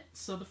on it.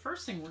 So the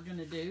first thing we're going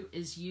to do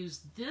is use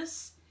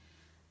this,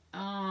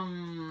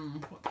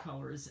 what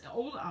color is it?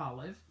 Old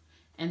Olive.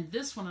 And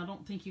this one I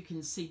don't think you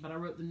can see, but I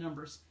wrote the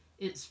numbers.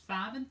 It's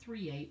 5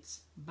 3/8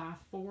 by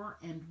 4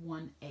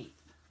 1/8.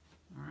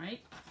 All right?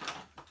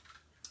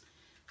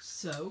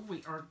 So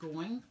we are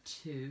going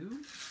to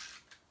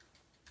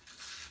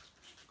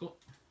go.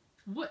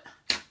 What?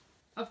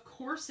 Of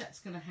course that's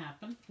going to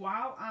happen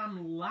while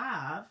I'm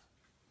live.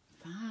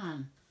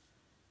 Fine.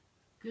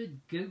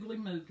 Good googly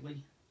moogly.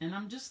 And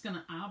I'm just going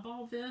to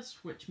eyeball this,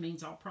 which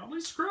means I'll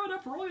probably screw it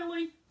up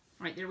royally.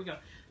 All right, there we go.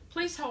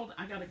 Please hold.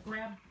 I got to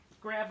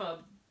grab a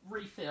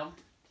refill.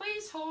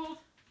 Please hold.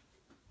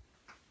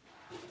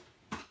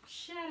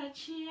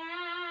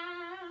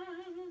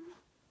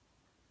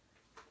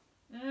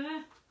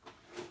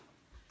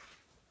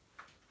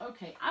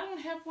 Okay, I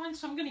don't have one,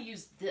 so I'm going to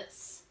use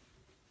this.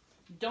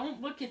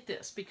 Don't look at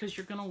this because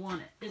you're going to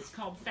want it. It's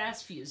called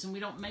Fast Fuse, and we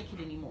don't make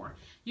it anymore.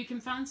 You can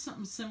find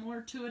something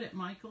similar to it at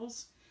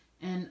Michael's,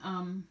 and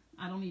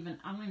I don't even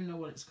know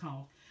what it's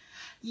called.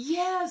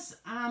 Yes,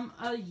 I'm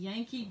a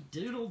Yankee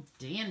Doodle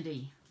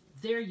Dandy.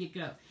 There you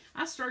go.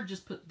 I started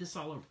just put this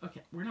all over.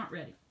 Okay, we're not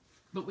ready,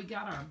 but we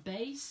got our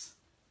base,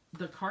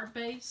 the card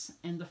base,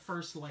 and the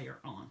first layer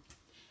on.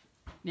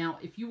 Now,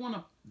 if you want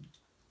to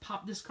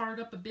pop this card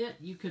up a bit,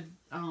 you could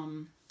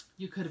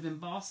have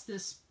embossed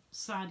this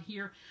side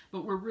here,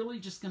 but we're really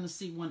just going to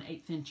see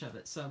 1/8 inch of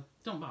it, so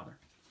don't bother.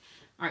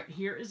 All right,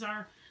 here is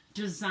our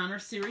designer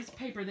series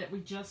paper that we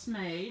just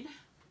made,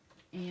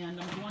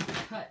 and I'm going to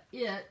cut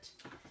it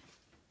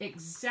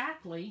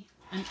exactly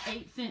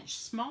 1/8 inch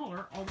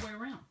smaller all the way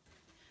around.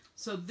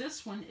 So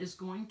this one is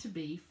going to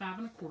be 5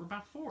 1/4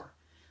 by 4.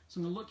 So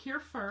I'm going to look here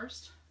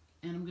first,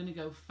 and I'm going to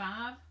go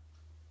 5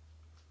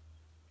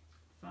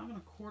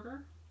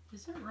 1/4.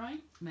 Is that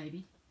right?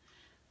 Maybe.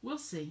 We'll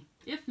see.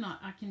 If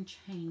not, I can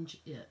change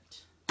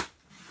it.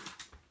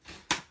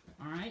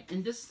 All right,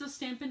 and this is the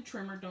Stampin'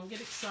 trimmer. Don't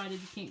get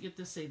excited. You can't get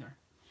this either.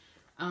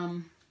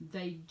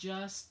 They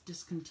just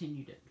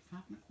discontinued it.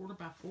 5 1/4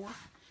 by 4.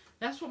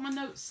 That's what my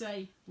notes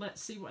say.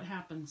 Let's see what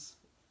happens.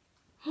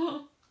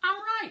 I'm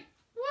right.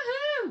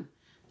 Woohoo!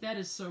 That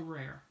is so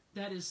rare.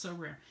 That is so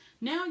rare.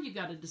 Now you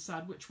got to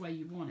decide which way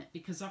you want it,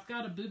 because I've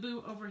got a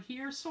boo-boo over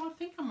here, so I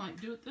think I might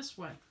do it this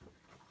way.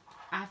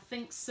 I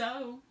think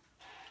so.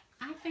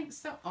 I think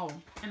so. Oh,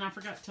 and I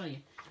forgot to tell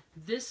you,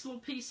 this little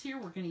piece here,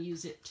 we're going to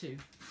use it too.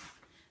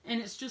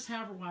 And it's just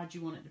however wide you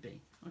want it to be.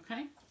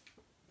 Okay?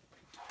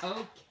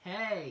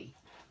 Okay.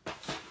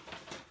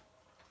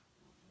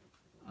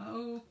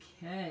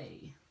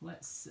 Okay.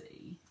 Let's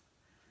see.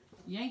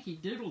 Yankee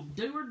Doodle,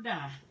 do or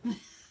die.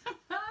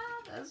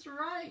 That's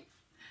right.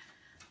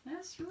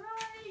 That's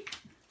right.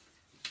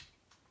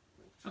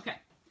 Okay.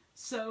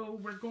 So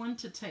we're going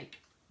to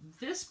take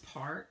this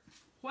part.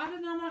 Why did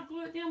I not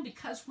glue it down?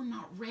 Because we're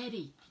not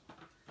ready.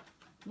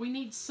 We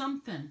need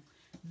something.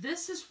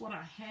 This is what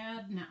I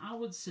had. Now, I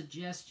would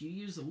suggest you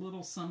use a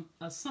little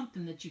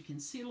something that you can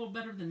see a little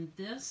better than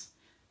this.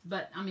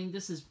 But, I mean,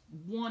 this is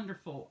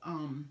wonderful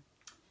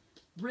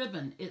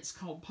ribbon. It's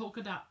called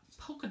Polka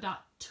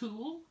Dot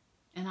Tulle.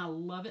 And I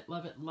love it,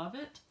 love it, love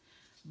it.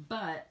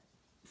 But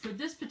for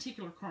this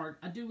particular card,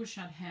 I do wish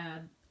I'd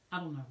had,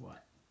 I don't know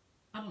what.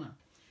 I don't know.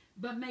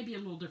 But maybe a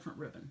little different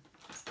ribbon.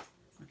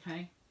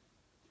 Okay?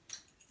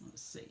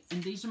 Let's see.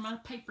 And these are my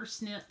paper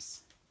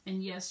snips.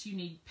 And yes, you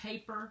need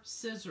paper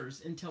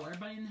scissors. And tell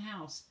everybody in the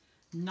house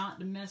not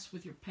to mess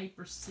with your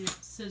paper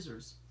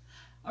scissors.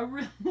 A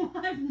real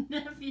life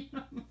nephew.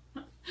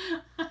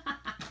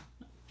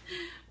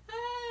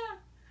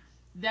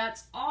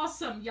 That's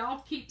awesome.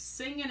 Y'all keep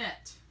singing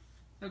it.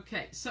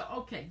 Okay,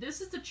 so, this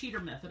is the cheater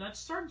method. I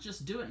started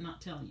just do it and not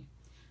telling you.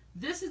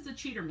 This is the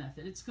cheater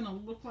method. It's going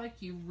to look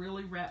like you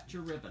really wrapped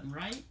your ribbon,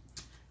 right?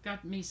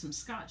 Got me some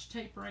Scotch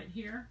tape right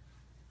here.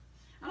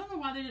 I don't know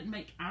why they didn't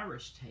make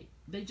Irish tape.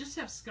 They just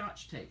have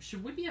Scotch tape.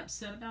 Should we be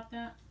upset about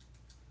that?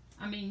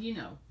 I mean, you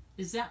know,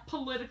 is that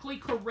politically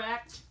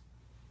correct?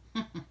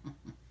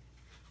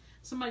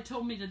 Somebody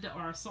told me today,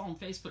 or I saw on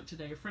Facebook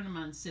today, a friend of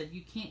mine said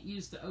you can't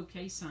use the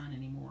OK sign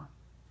anymore.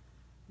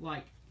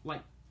 Like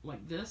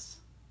this.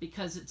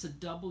 Because it's a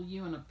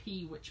W and a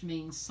P, which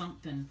means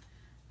something.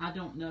 I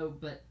don't know,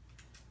 but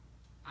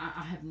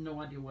I have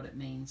no idea what it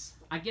means.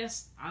 I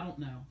guess, I don't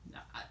know.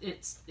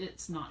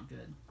 It's not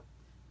good.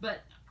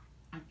 But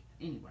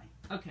anyway,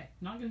 okay,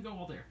 not going to go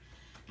all there.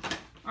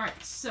 All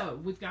right, so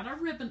we've got our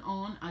ribbon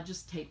on. I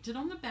just taped it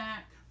on the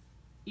back.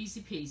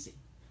 Easy peasy.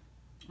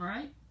 All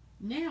right,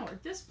 now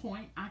at this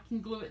point, I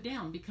can glue it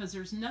down because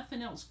there's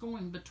nothing else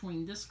going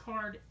between this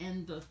card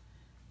and the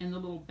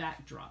little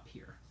backdrop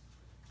here.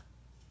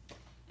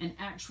 And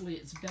actually,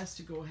 it's best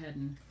to go ahead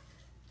and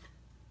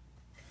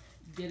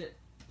get it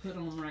put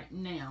on right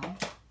now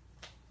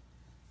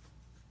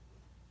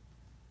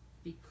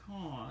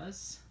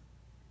because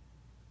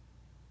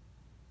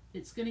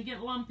it's going to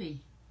get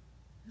lumpy.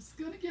 It's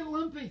going to get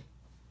lumpy.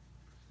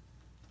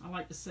 I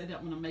like to say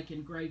that when I'm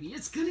making gravy.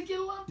 It's going to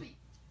get lumpy.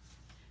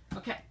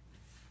 Okay.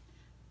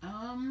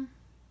 All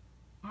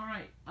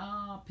right.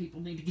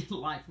 People need to get a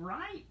life,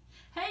 right?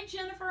 Hey,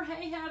 Jennifer.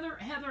 Hey, Heather.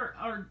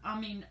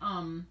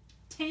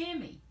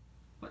 Tammy.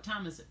 What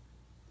time is it?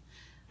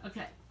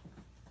 Okay.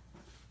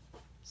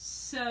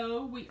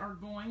 So we are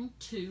going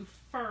to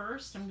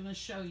first, I'm going to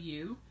show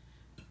you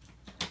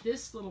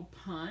this little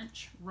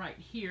punch right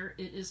here.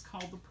 It is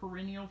called the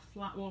perennial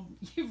flower. Well,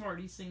 you've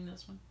already seen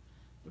this one.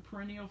 The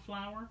perennial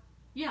flower.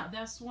 Yeah,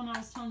 that's the one I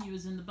was telling you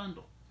is in the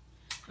bundle.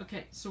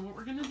 Okay, so what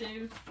we're going to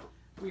do,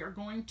 we are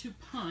going to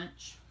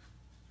punch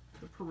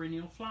the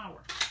perennial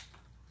flower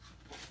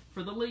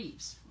for the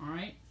leaves, all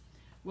right?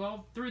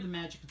 Well, through the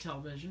magic of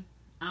television,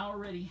 I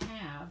already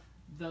have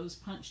those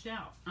punched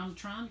out. I'm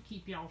trying to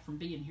keep y'all from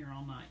being here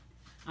all night.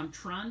 I'm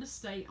trying to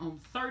stay on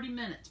 30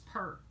 minutes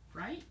per,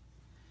 right?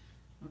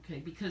 Okay,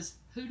 because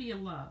who do you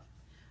love?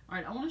 All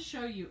right, I want to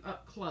show you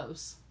up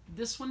close.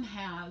 This one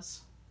has,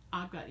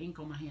 I've got ink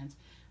on my hands.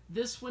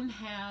 This one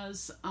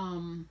has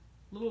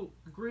little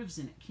grooves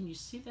in it. Can you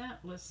see that?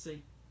 Let's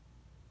see.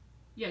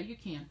 Yeah, you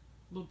can.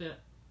 A little bit.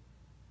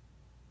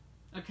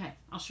 Okay,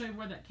 I'll show you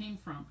where that came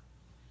from.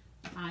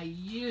 I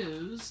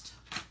used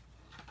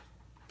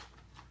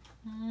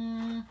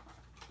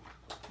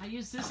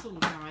this little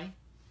guy.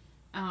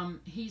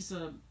 He's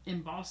a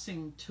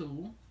embossing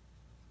tool.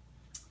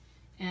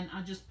 And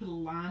I just put a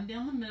line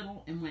down the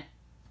middle and went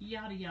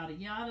yada, yada,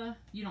 yada.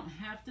 You don't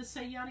have to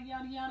say yada,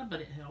 yada, yada, but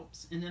it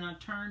helps. And then I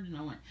turned and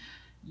I went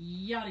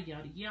yada,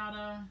 yada,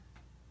 yada,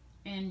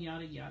 and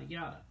yada, yada,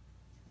 yada.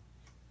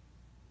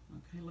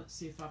 Okay, let's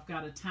see if I've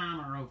got a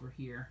timer over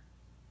here.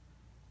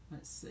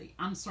 Let's see.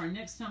 I'm sorry,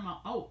 next time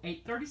I'll,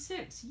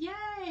 8:36.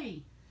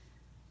 Yay!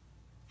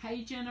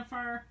 Hey,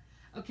 Jennifer.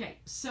 Okay,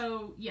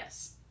 so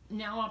yes,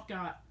 now I've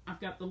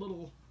got the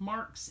little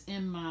marks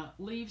in my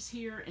leaves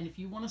here, and if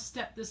you want to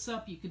step this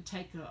up, you could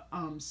take a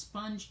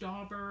sponge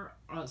dauber,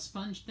 a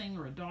sponge thing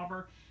or a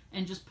dauber,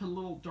 and just put a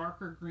little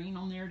darker green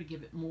on there to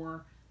give it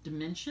more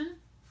dimension,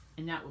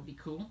 and that would be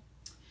cool.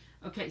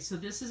 Okay, so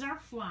this is our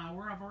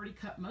flower. I've already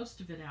cut most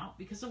of it out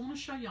because I want to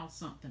show y'all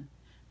something.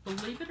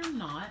 Believe it or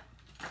not,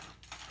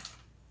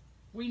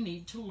 we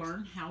need to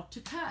learn how to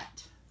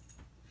cut.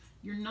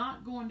 You're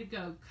not going to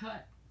go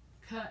cut,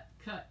 cut,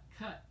 cut,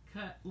 cut,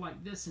 cut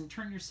like this and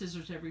turn your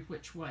scissors every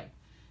which way.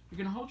 You're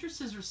going to hold your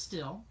scissors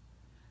still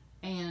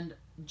and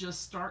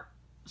just start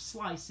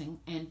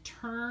slicing and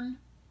turn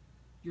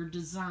your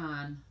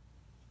design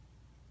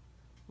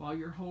while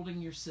you're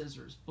holding your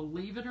scissors.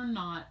 Believe it or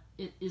not,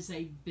 it is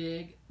a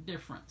big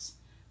difference.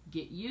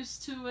 Get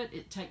used to it.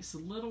 It takes a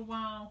little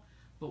while,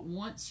 but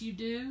once you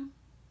do,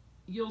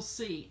 you'll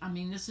see. I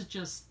mean, this is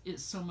just,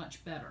 it's so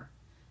much better.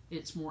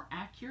 It's more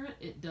accurate.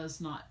 It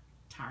does not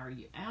tire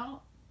you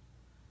out.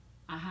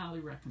 I highly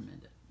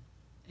recommend it.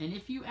 And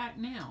if you act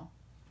now,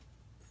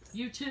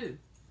 you too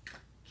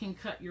can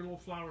cut your little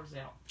flowers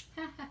out.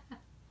 All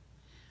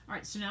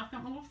right, so now I've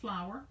got my little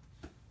flower.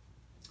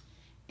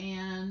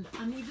 And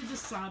I need to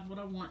decide what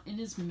I want in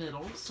his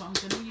middle. So I'm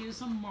going to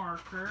use a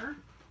marker.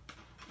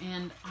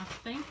 And I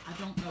think, I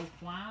don't know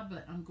why,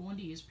 but I'm going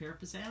to use Pear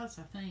Pizzazz,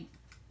 I think.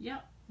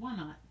 Yep, why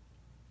not?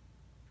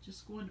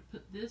 Just going to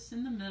put this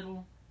in the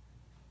middle.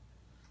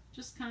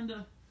 Just kind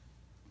of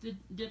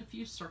did a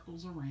few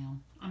circles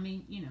around. I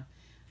mean, you know,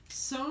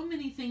 so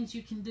many things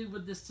you can do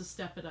with this to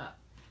step it up.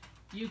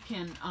 You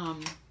can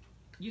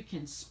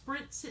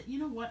spritz it. You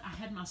know what? I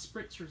had my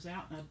spritzers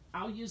out, and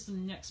I'll use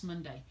them next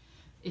Monday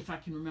if I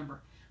can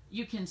remember.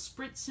 You can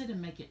spritz it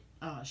and make it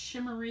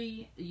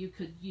shimmery. You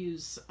could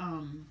use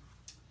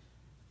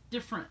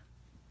different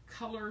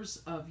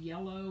colors of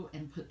yellow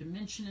and put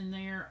dimension in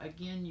there.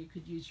 Again, you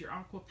could use your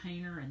aqua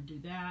painter and do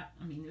that.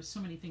 I mean, there's so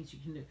many things you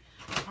can do.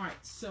 All right,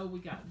 so we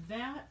got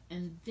that,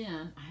 and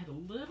then I had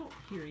a little,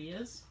 here he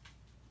is.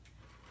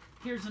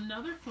 Here's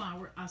another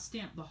flower. I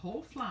stamped the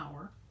whole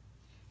flower,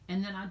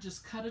 and then I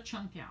just cut a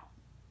chunk out,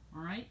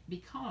 all right,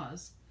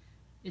 because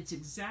it's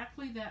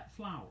exactly that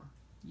flower,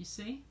 you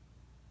see?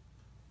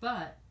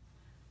 But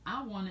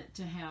I want it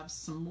to have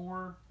some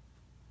more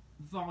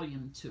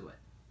volume to it.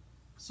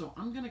 So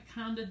I'm going to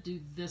kind of do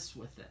this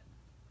with it.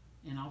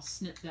 And I'll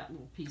snip that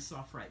little piece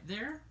off right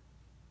there.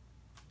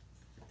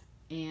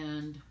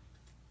 And,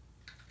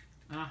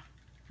 let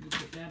me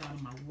get that out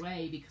of my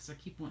way because I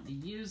keep wanting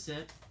to use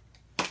it.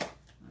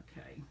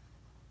 Okay.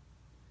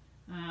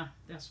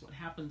 That's what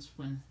happens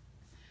when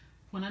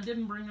I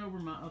didn't bring over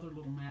my other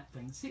little mat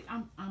thing. See,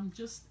 I'm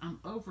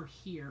over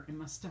here and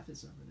my stuff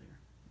is over there.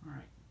 All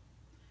right.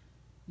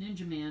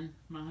 Ninja Man,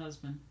 my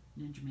husband,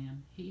 Ninja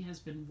Man, he has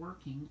been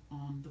working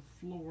on the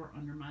floor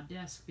under my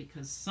desk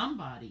because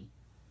somebody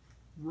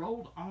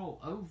rolled all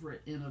over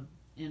it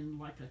in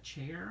like a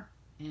chair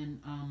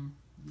and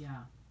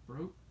yeah,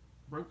 broke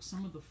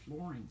some of the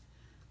flooring.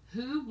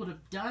 Who would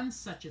have done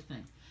such a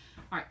thing?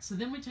 All right, so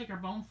then we take our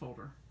bone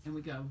folder and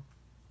we go,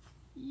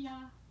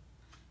 yeah.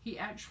 He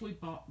actually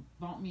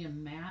bought me a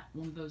mat,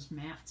 one of those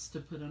mats to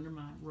put under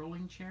my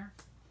rolling chair,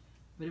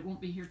 but it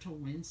won't be here till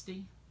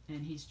Wednesday,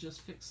 and he's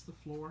just fixed the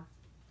floor.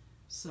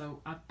 So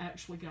I've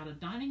actually got a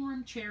dining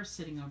room chair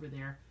sitting over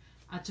there.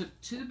 I took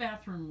 2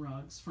 bathroom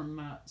rugs from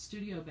my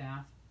studio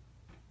bath,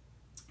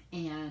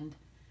 and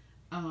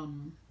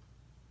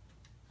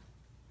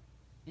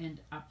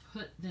I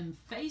put them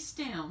face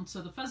down,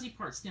 so the fuzzy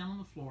part's down on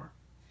the floor,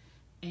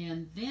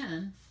 and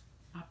then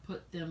I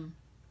put the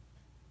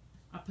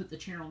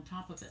chair on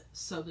top of it.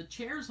 So the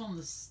chair's on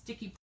the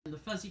sticky part and the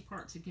fuzzy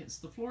part's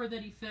against the floor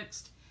that he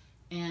fixed,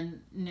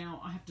 and now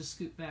I have to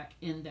scoot back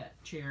in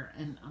that chair,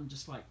 and I'm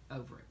just like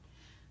over it.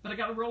 But I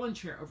got a rolling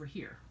chair over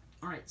here.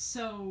 All right,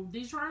 so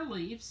these are our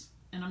leaves,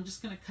 and I'm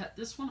just going to cut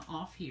this one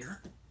off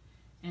here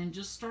and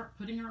just start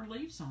putting our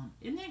leaves on.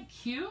 Isn't that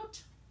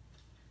cute?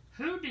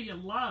 Who do you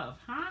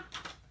love, huh?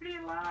 Who do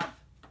you love?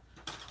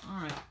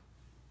 All right.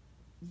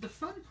 The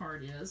fun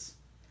part is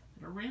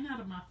that I ran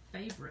out of my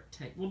favorite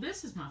tape. Well,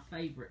 this is my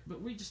favorite,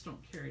 but we just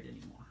don't carry it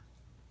anymore.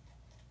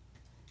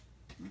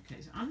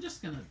 Okay, so I'm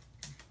just going to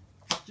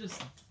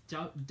just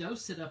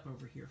dose it up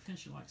over here.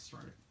 Finish it like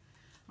started.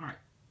 All right,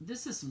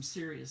 this is some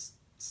serious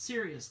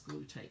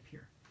glue tape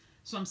here.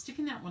 So I'm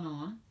sticking that one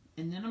on,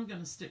 and then I'm going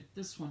to stick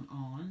this one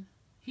on.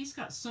 He's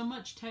got so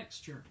much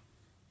texture.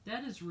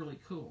 That is really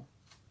cool.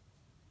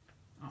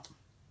 Oh,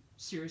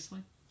 seriously?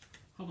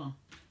 Hold on.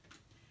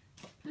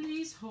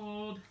 Please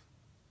hold.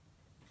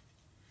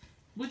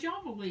 Would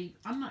y'all believe,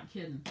 I'm not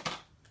kidding,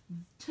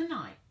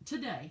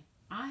 today,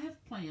 I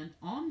have planned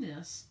on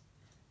this.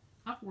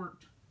 I've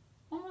worked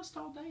almost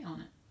all day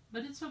on it,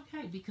 but it's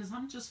okay because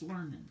I'm just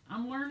learning.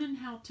 I'm learning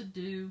how to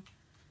do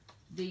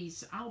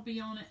these. I'll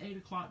be on at 8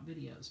 o'clock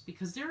videos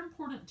because they're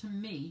important to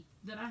me,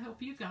 that I help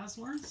you guys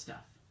learn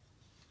stuff.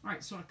 All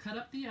right, so I cut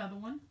up the other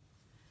one,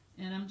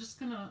 and I'm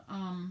just gonna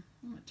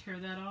tear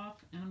that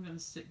off, and I'm gonna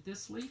stick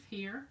this leaf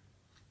here.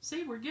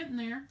 See, we're getting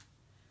there.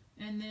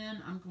 And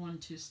then I'm going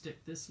to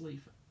stick this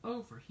leaf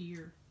over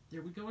here.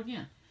 There we go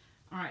again.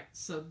 All right,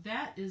 so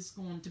that is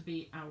going to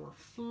be our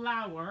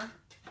flower.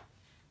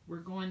 We're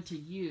going to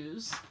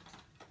use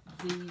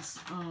these,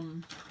 I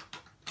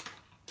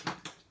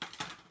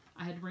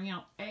had to bring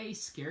out a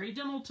scary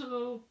dental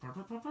tool.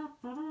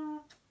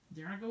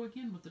 There I go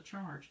again with the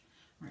charge.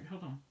 All right,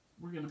 hold on.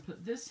 We're going to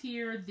put this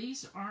here.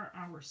 These are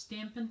our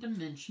Stampin'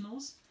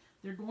 Dimensionals.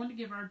 They're going to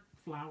give our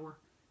flower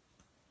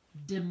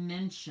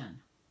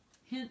dimension.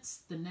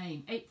 Hence the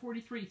name.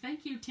 843.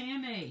 Thank you,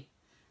 Tammy.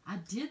 I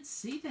did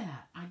see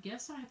that. I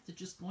guess I have to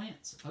just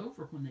glance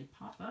over when they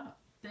pop up.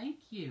 Thank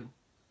you.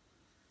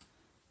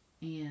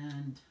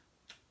 And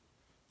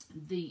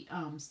the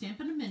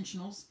Stampin'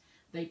 Dimensionals,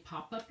 they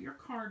pop up your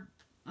card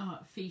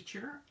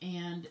feature.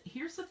 And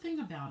here's the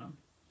thing about them.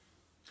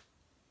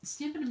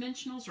 Stampin'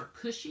 Dimensionals are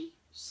cushy,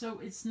 so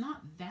it's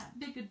not that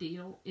big a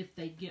deal if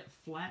they get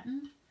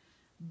flattened.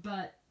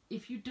 But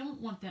if you don't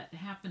want that to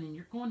happen and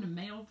you're going to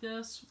mail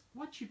this,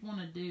 what you'd want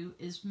to do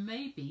is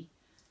maybe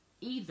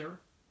either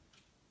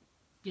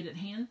get it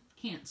hand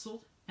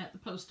canceled at the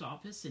post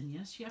office, and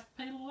yes, you have to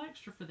pay a little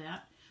extra for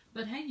that,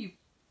 but hey,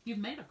 you've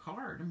made a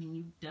card. I mean,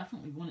 you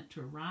definitely want it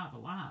to arrive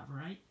alive,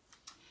 right?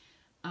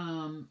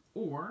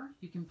 Or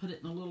you can put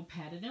it in a little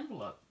padded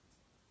envelope.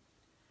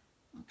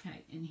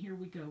 Okay, and here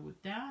we go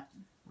with that.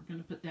 We're going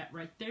to put that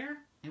right there,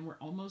 and we're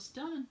almost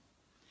done.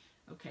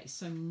 Okay,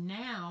 so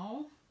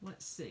now,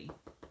 let's see.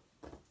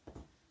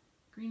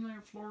 Green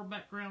layer, floral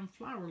background,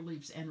 flower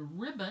leaves, and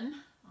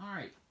ribbon. All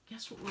right,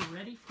 guess what we're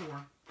ready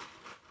for?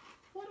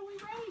 What are we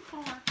ready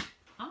for?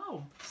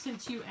 Oh,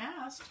 since you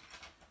asked,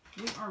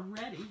 we are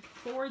ready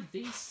for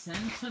the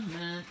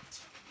sentiment.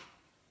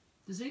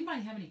 Does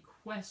anybody have any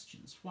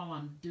questions while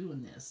I'm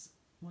doing this?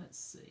 Let's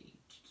see.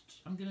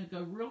 I'm going to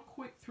go real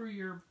quick through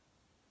your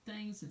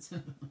things. It's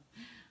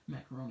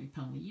Macaroni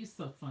Pony. You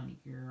so funny,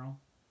 girl.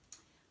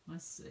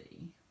 Let's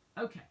see.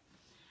 Okay.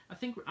 I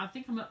think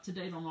I'm up to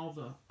date on all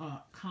the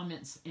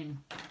comments and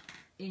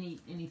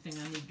anything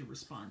I need to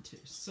respond to.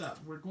 So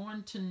we're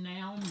going to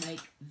now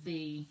make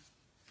the.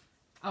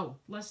 Oh,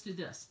 let's do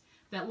this.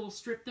 That little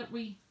strip that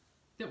we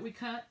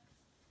cut.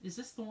 Is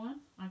this the one?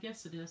 I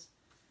guess it is.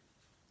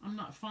 I'm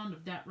not fond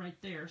of that right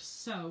there.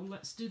 So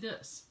let's do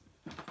this.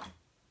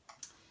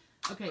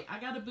 Okay, I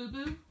got a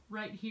boo-boo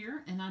right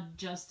here, and I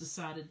just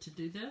decided to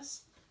do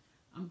this.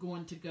 I'm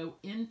going to go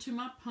into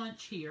my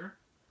punch here.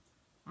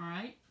 All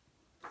right.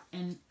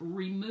 And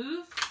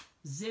remove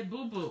the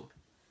boo-boo.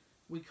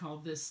 We call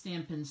this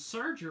Stampin'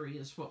 Surgery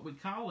is what we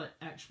call it.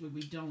 Actually,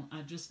 we don't.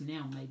 I just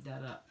now made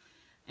that up.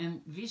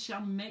 And we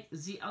shall make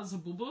the other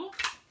boo-boo.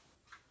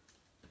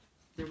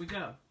 There we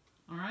go.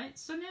 All right.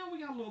 So now we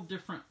got a little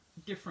different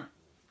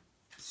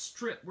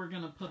strip we're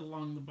going to put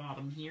along the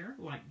bottom here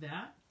like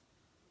that.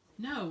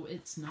 No,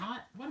 it's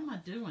not. What am I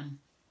doing?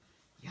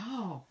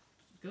 Y'all,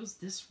 it goes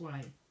this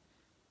way.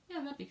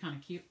 Yeah, that'd be kind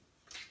of cute.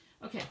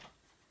 Okay.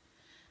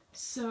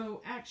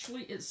 So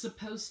actually it's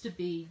supposed to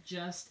be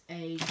just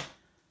a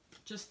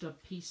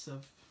piece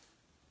of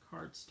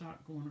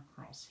cardstock going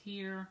across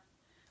here.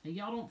 Now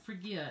y'all don't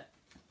forget,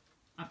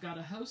 I've got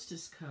a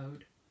hostess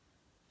code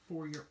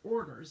for your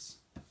orders.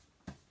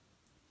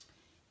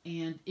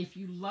 And if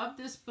you love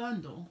this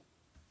bundle,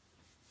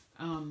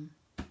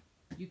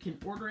 you can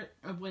order it.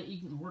 Well, you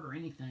can order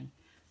anything,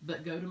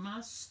 but go to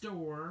my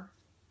store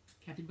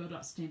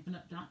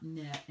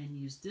kathybo.stampinup.net, and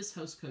use this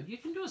host code. You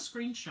can do a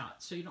screenshot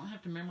so you don't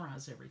have to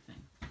memorize everything.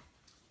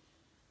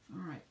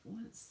 All right,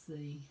 let's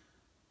see.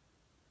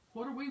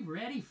 What are we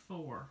ready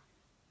for?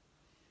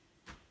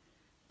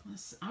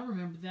 I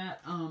remember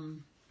that.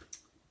 I'm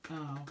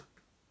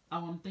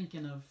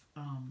thinking of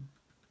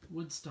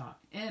Woodstock.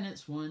 And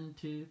it's 1,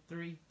 2,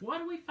 3.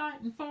 What are we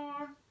fighting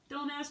for?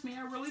 Don't ask me.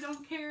 I really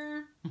don't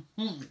care.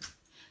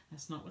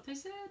 That's not what they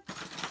said.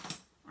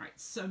 All right,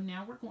 so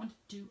now we're going to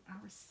do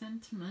our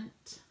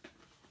sentiment.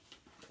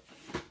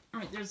 All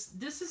right,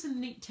 this is a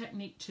neat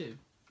technique too.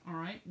 All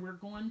right, we're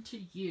going to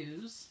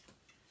use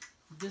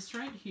this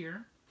right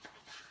here.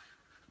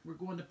 We're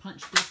going to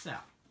punch this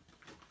out.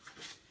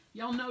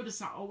 Y'all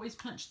notice I always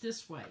punch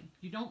this way.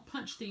 You don't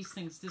punch these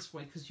things this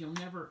way because you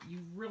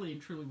really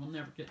and truly will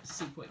never get to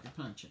see what you're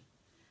punching.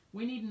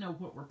 We need to know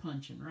what we're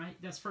punching, right?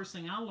 That's the first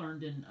thing I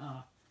learned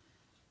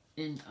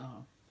in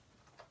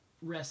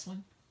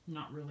wrestling.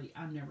 Not really.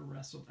 I never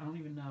wrestled. I don't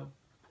even know.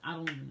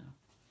 All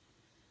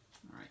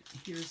right,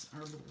 here's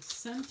our little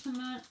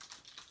sentiment.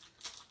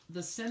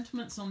 The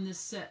sentiments on this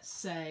set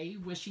say,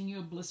 wishing you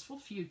a blissful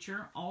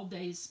future. All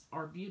days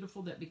are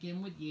beautiful that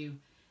begin with you.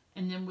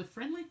 And then with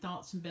friendly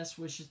thoughts and best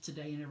wishes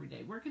today and every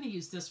day. We're going to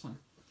use this one.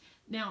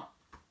 Now,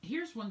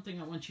 here's one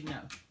thing I want you to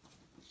know.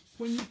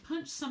 When you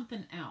punch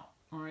something out,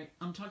 all right,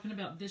 I'm talking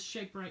about this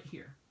shape right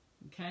here,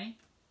 okay?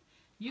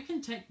 You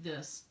can take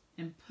this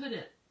and put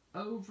it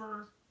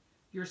over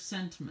your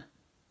sentiment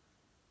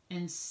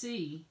and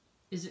see,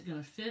 is it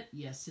going to fit?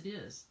 Yes, it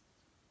is.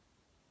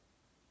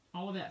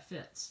 All of that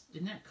fits.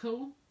 Isn't that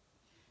cool?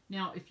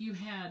 Now, if you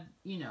had,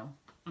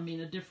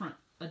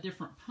 a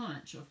different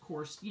punch, of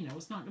course,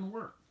 it's not going to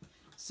work.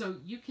 So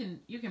you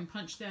can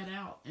punch that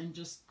out and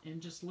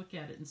just look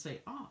at it and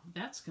say, oh,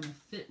 that's going to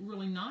fit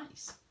really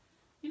nice.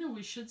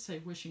 We should say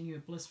wishing you a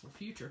blissful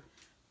future.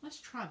 Let's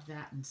try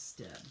that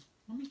instead.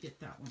 Let me get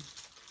that one.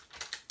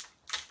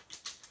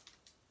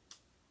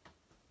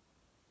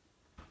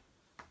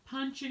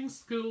 Punching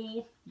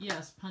school.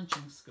 Yes,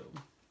 punching school.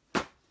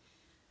 All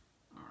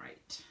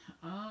right.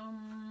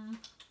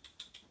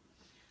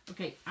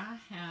 Okay, I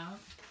have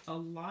a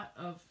lot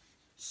of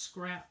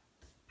scrap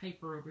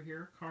paper over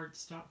here.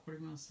 Cardstock. What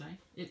do you want to say?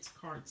 It's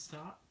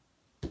cardstock.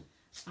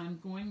 I'm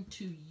going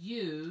to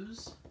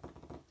use...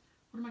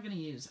 What am I going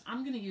to use?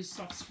 I'm going to use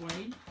soft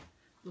suede,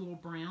 the little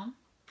brown.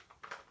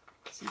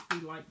 See if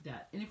we like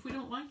that. And if we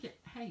don't like it,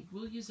 hey,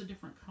 we'll use a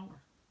different color.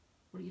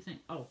 What do you think?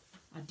 Oh,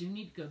 I do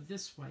need to go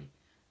this way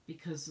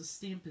because the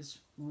stamp is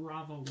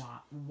rather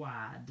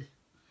wide.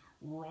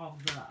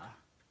 Rather.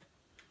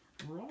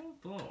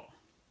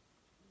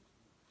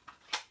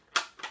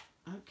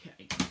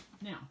 Okay.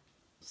 Now,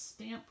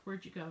 stamp,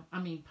 where'd you go? I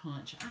mean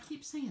punch. I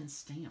keep saying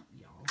stamp,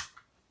 y'all.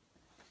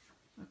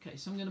 Okay,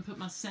 so I'm going to put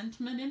my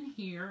sentiment in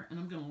here, and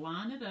I'm going to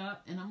line it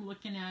up, and I'm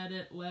looking at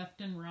it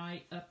left and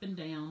right, up and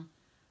down.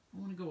 I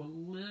want to go a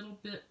little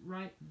bit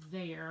right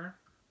there.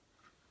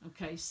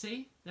 Okay,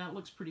 see? That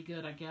looks pretty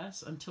good, I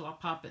guess, until I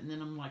pop it, and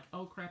then I'm like,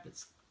 oh, crap,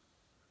 it's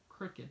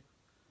crooked.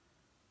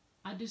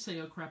 I do say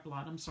oh, crap a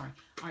lot. I'm sorry.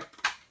 All right,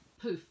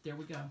 poof, there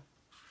we go.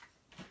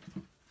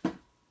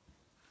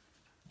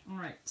 All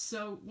right,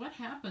 so what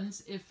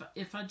happens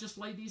if I just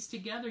lay these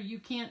together? You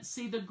can't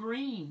see the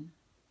green.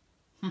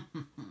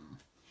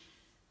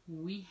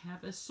 We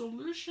have a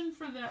solution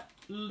for that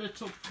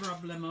little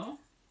problemo.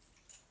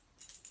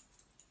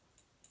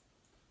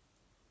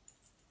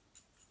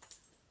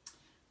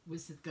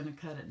 Wiz is going to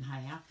cut it in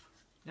half.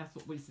 That's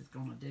what Wiz is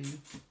going to do.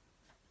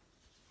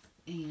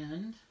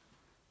 And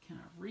can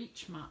I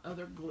reach my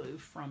other glue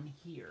from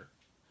here?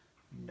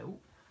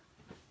 Nope.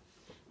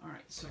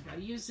 Alright, so I got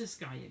to use this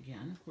guy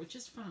again, which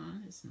is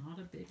fine. It's not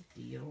a big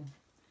deal.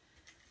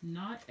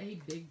 Not a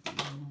big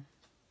deal.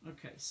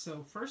 Okay,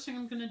 so first thing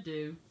I'm going to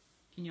do,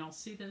 can y'all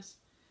see this?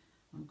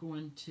 I'm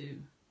going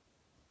to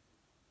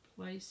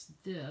place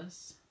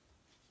this.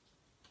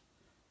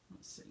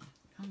 Let's see,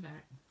 come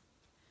back.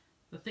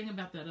 The thing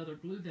about that other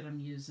glue that I'm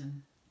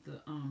using,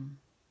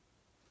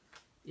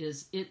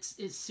 is it's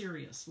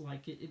serious.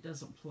 Like it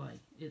doesn't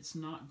play. It's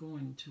not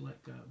going to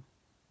let go.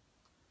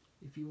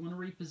 If you want to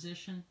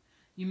reposition,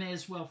 you may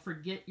as well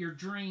forget your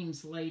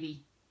dreams,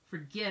 lady.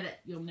 Forget it.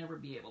 You'll never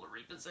be able to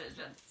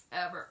reposition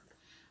ever.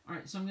 All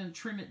right, so I'm going to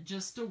trim it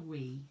just a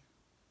wee.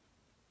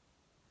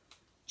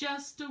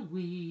 Just a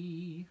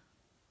wee.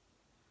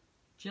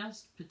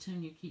 Just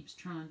Petunia keeps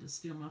trying to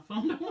steal my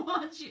phone to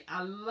watch you.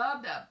 I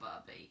love that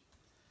puppy.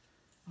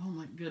 Oh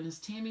my goodness.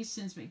 Tammy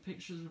sends me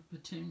pictures of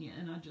Petunia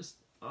and I just,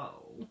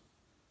 oh,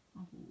 I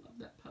love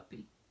that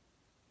puppy.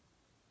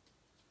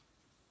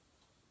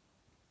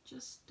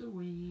 Just a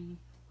wee.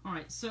 All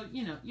right, so,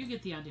 you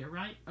get the idea,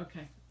 right?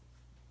 Okay.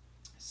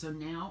 So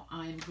now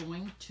I'm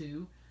going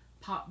to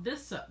pop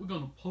this up. We're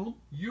going to pump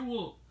you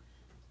up.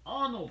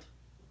 Arnold.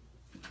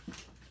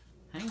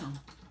 Hang on.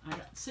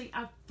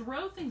 I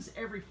throw things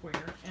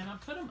everywhere, and I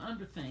put them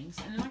under things,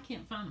 and then I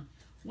can't find them.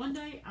 One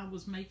day, I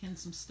was making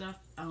some stuff,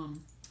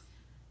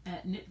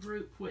 at Knit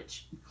Group,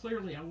 which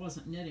clearly I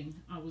wasn't knitting.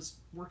 I was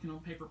working on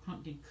Paper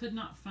Pumpkin. Could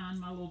not find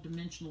my little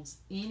dimensionals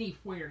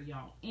anywhere,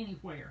 y'all.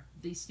 Anywhere.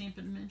 These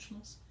Stampin'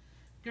 Dimensionals.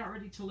 Got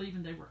ready to leave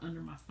and they were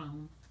under my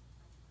phone.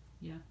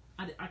 Yeah,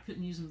 I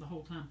couldn't use them the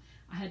whole time.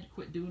 I had to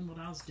quit doing what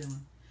I was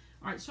doing.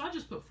 Alright, so I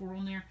just put 4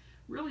 on there.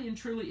 Really and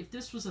truly, if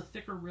this was a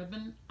thicker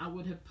ribbon, I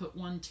would have put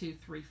 1, 2,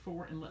 3,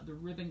 4 and let the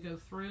ribbon go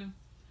through.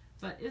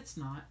 But it's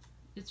not.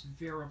 It's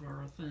very,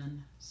 very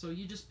thin. So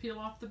you just peel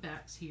off the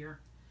backs here.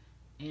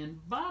 And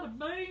bada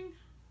bang,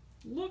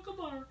 look at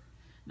there.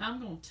 Now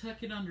I'm going to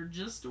tuck it under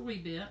just a wee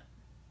bit.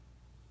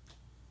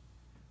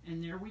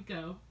 And there we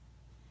go.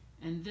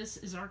 And this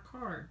is our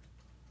card.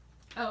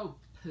 Oh,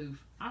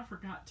 poof. I've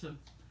got to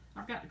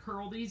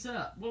curl these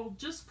up. Well,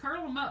 just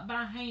curl them up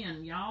by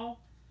hand, y'all.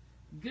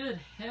 Good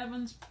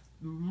heavens,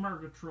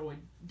 Murgatroyd.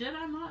 Did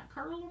I not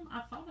curl them?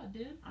 I thought I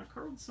did. I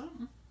curled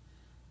something.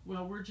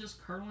 Well, we're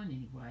just curling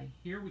anyway.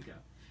 Here we go.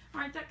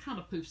 All right, that kind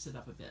of poofs it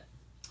up a bit.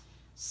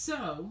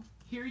 So,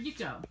 here you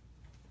go.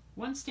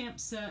 1 stamp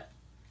set,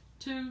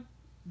 2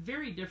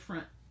 very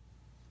different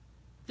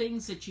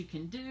things that you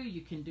can do.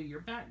 You can do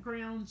your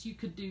backgrounds. You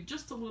could do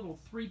just a little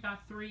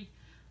 3x3.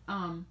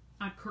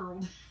 I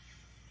curled.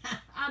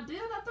 I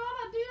did. I thought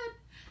I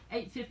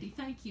did. $8.50.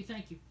 Thank you.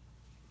 Thank you.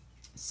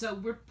 So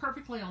we're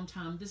perfectly on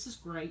time. This is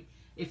great.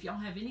 If y'all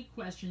have any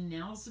question,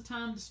 now's the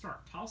time to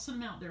start tossing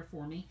them out there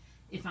for me.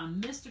 If I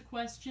missed a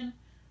question,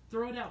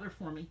 throw it out there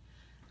for me.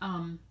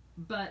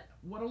 But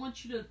what I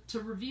want you to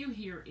review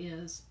here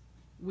is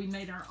we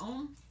made our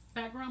own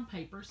background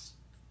papers.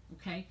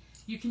 Okay.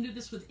 You can do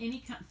this with any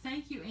kind.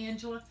 Thank you,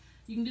 Angela.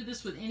 You can do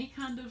this with any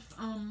kind of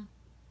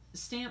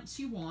stamps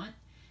you want.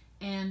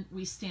 And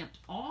we stamped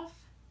off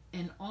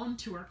and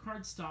onto our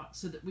cardstock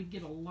so that we'd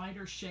get a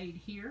lighter shade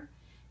here.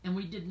 And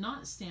we did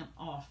not stamp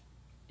off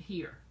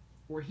here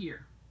or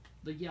here,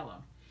 the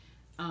yellow.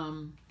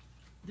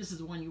 This is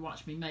the one you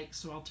watched me make,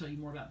 so I'll tell you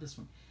more about this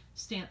one.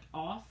 Stamped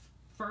off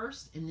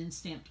first and then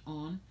stamped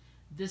on.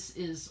 This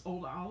is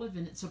Old Olive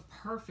and it's a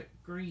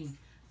perfect green.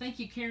 Thank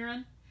you,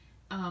 Karen.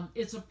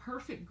 It's a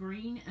perfect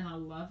green and I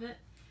love it.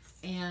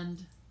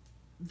 And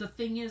the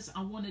thing is,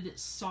 I wanted it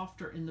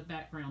softer in the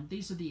background.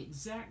 These are the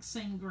exact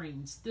same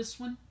greens. This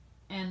one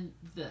and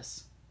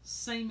this.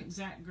 Same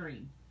exact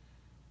green.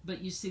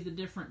 But you see the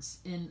difference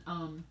in,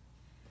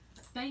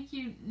 thank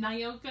you,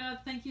 Nayoka.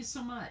 Thank you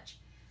so much.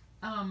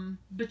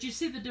 But you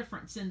see the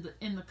difference in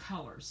the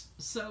colors.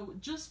 So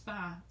just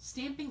by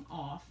stamping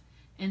off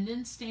and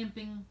then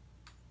stamping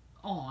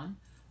on,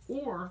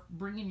 or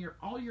bringing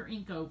all your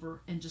ink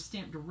over and just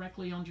stamp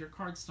directly onto your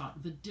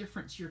cardstock, the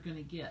difference you're going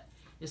to get,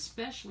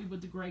 especially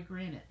with the gray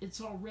granite.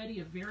 It's already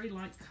a very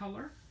light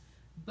color,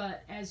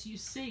 but as you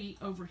see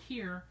over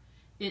here,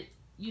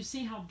 you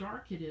see how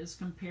dark it is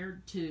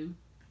compared to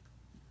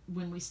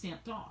when we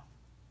stamped off.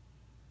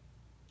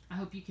 I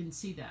hope you can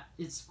see that.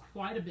 It's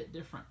quite a bit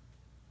different.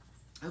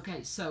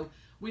 Okay, so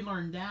we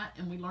learned that,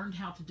 and we learned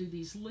how to do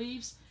these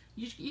leaves.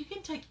 You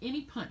can take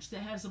any punch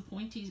that has a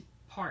pointy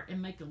part and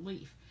make a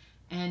leaf,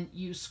 and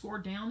you score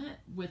down it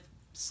with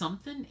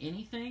something,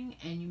 anything,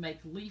 and you make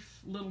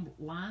leaf little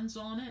lines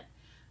on it.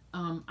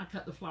 I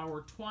cut the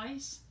flower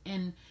twice,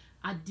 and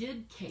I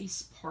did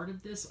case part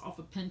of this off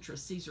of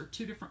Pinterest. These are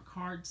 2 different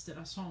cards that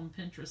I saw on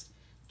Pinterest.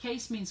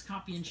 Case means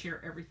copy and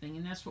share everything,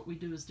 and that's what we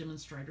do as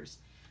demonstrators.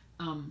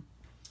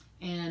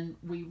 And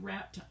we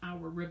wrapped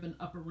our ribbon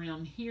up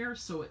around here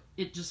so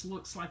it just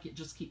looks like it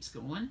just keeps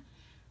going.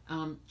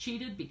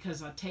 Cheated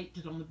because I taped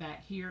it on the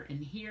back here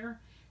and here.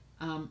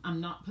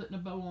 I'm not putting a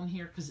bow on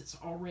here because it's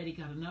already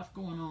got enough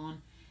going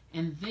on.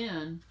 And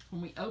then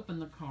when we open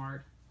the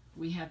card,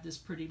 we have this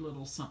pretty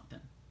little something.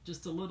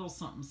 Just a little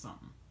something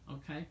something,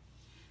 okay?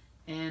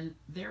 And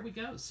there we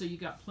go. So you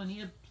got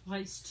plenty of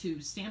place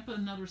to stamp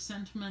another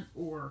sentiment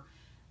or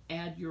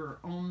add your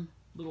own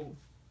little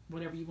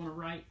whatever you want to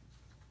write.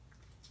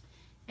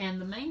 And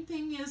the main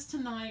thing is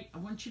tonight, I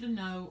want you to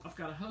know I've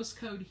got a host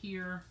code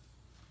here,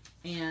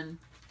 and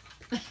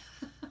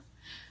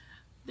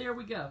there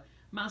we go.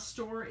 My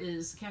store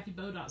is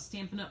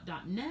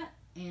kathybo.stampinup.net,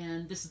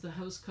 and this is the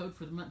host code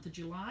for the month of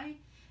July.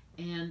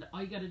 And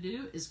all you got to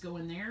do is go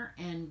in there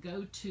and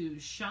go to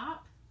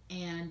shop,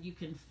 and you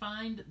can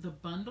find the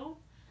bundle,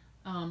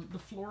 the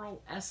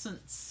Floral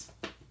Essence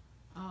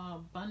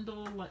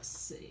bundle. Let's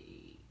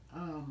see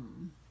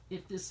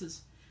if this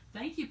is,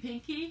 thank you,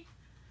 Pinky.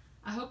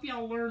 I hope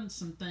y'all learned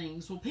some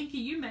things. Well, Pinky,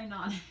 you may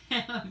not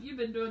have. You've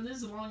been doing this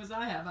as long as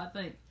I have, I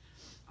think.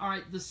 All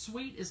right, the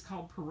suite is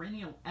called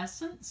Perennial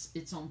Essence.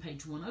 It's on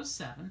page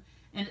 107,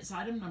 and it's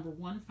item number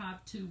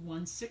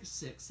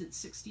 152166.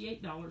 It's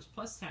 $68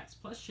 plus tax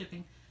plus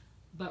shipping.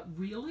 But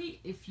really,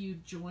 if you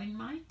join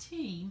my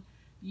team,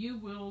 you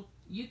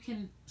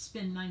can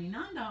spend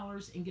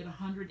 $99 and get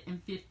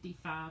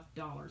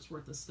 $155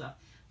 worth of stuff.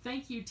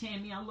 Thank you,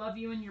 Tammy. I love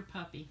you and your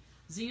puppy.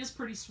 Zia's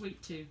pretty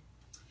sweet too.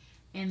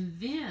 And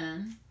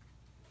then,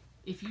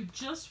 if you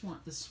just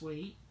want the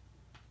suite,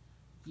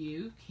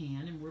 you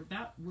can, and we're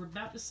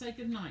about to say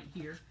goodnight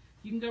here.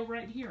 You can go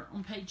right here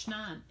on page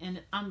 9,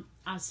 and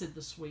I said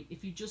the suite.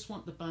 If you just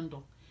want the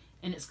bundle,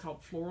 and it's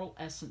called Floral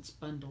Essence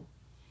Bundle.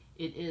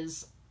 It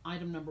is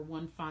item number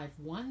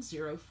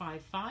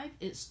 151055.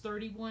 It's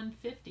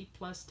 $31.50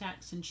 plus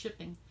tax and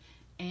shipping.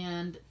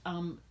 And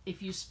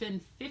if you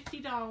spend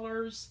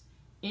 $50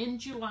 in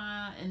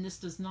July, and this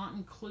does not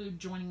include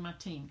joining my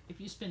team,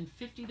 if you spend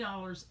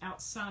 $50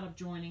 outside of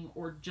joining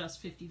or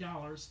just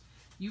 $50,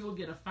 you will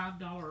get a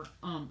 $5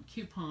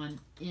 coupon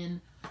in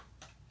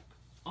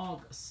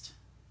August.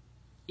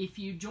 If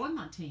you join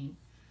my team,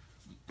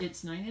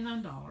 it's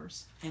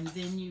 $99, and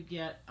then you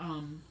get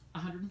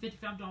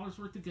 $155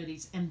 worth of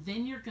goodies, and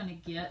then you're going to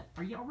get,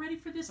 are y'all ready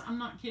for this? I'm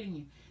not kidding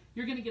you.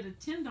 You're going to get a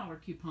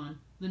 $10 coupon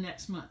the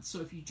next month.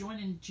 So if you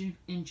join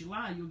in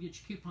July, you'll get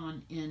your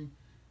coupon in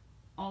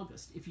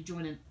August. If you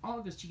join in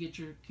August, you get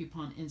your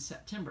coupon in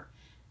September.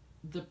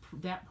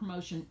 That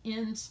promotion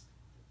ends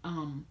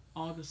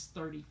August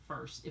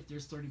 31st, if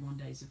there's 31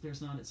 days. If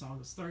there's not, it's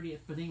August 30th.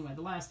 But anyway,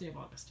 the last day of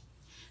August.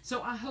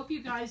 So I hope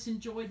you guys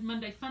enjoyed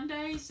Monday Fun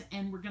Days,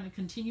 and we're going to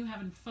continue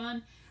having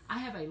fun. I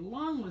have a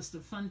long list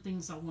of fun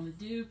things I want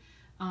to do.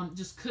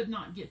 Just could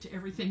not get to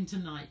everything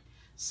tonight.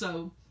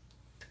 So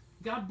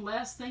God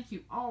bless. Thank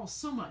you all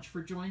so much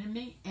for joining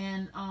me.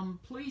 And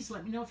please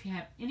let me know if you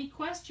have any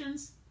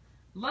questions.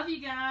 Love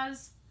you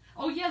guys.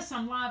 Oh, yes,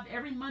 I'm live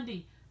every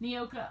Monday.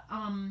 Nyoka,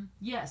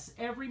 yes,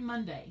 every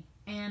Monday.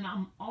 And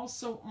I'm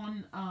also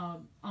on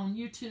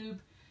YouTube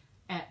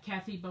at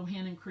Kathy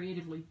Bohannon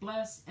Creatively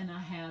Blessed, and I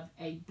have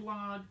a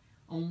blog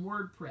on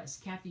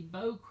WordPress, Kathy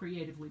Bo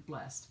Creatively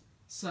Blessed.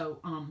 So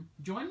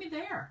join me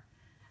there.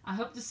 I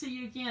hope to see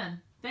you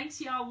again. Thanks,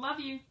 y'all. Love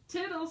you.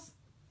 Toodles.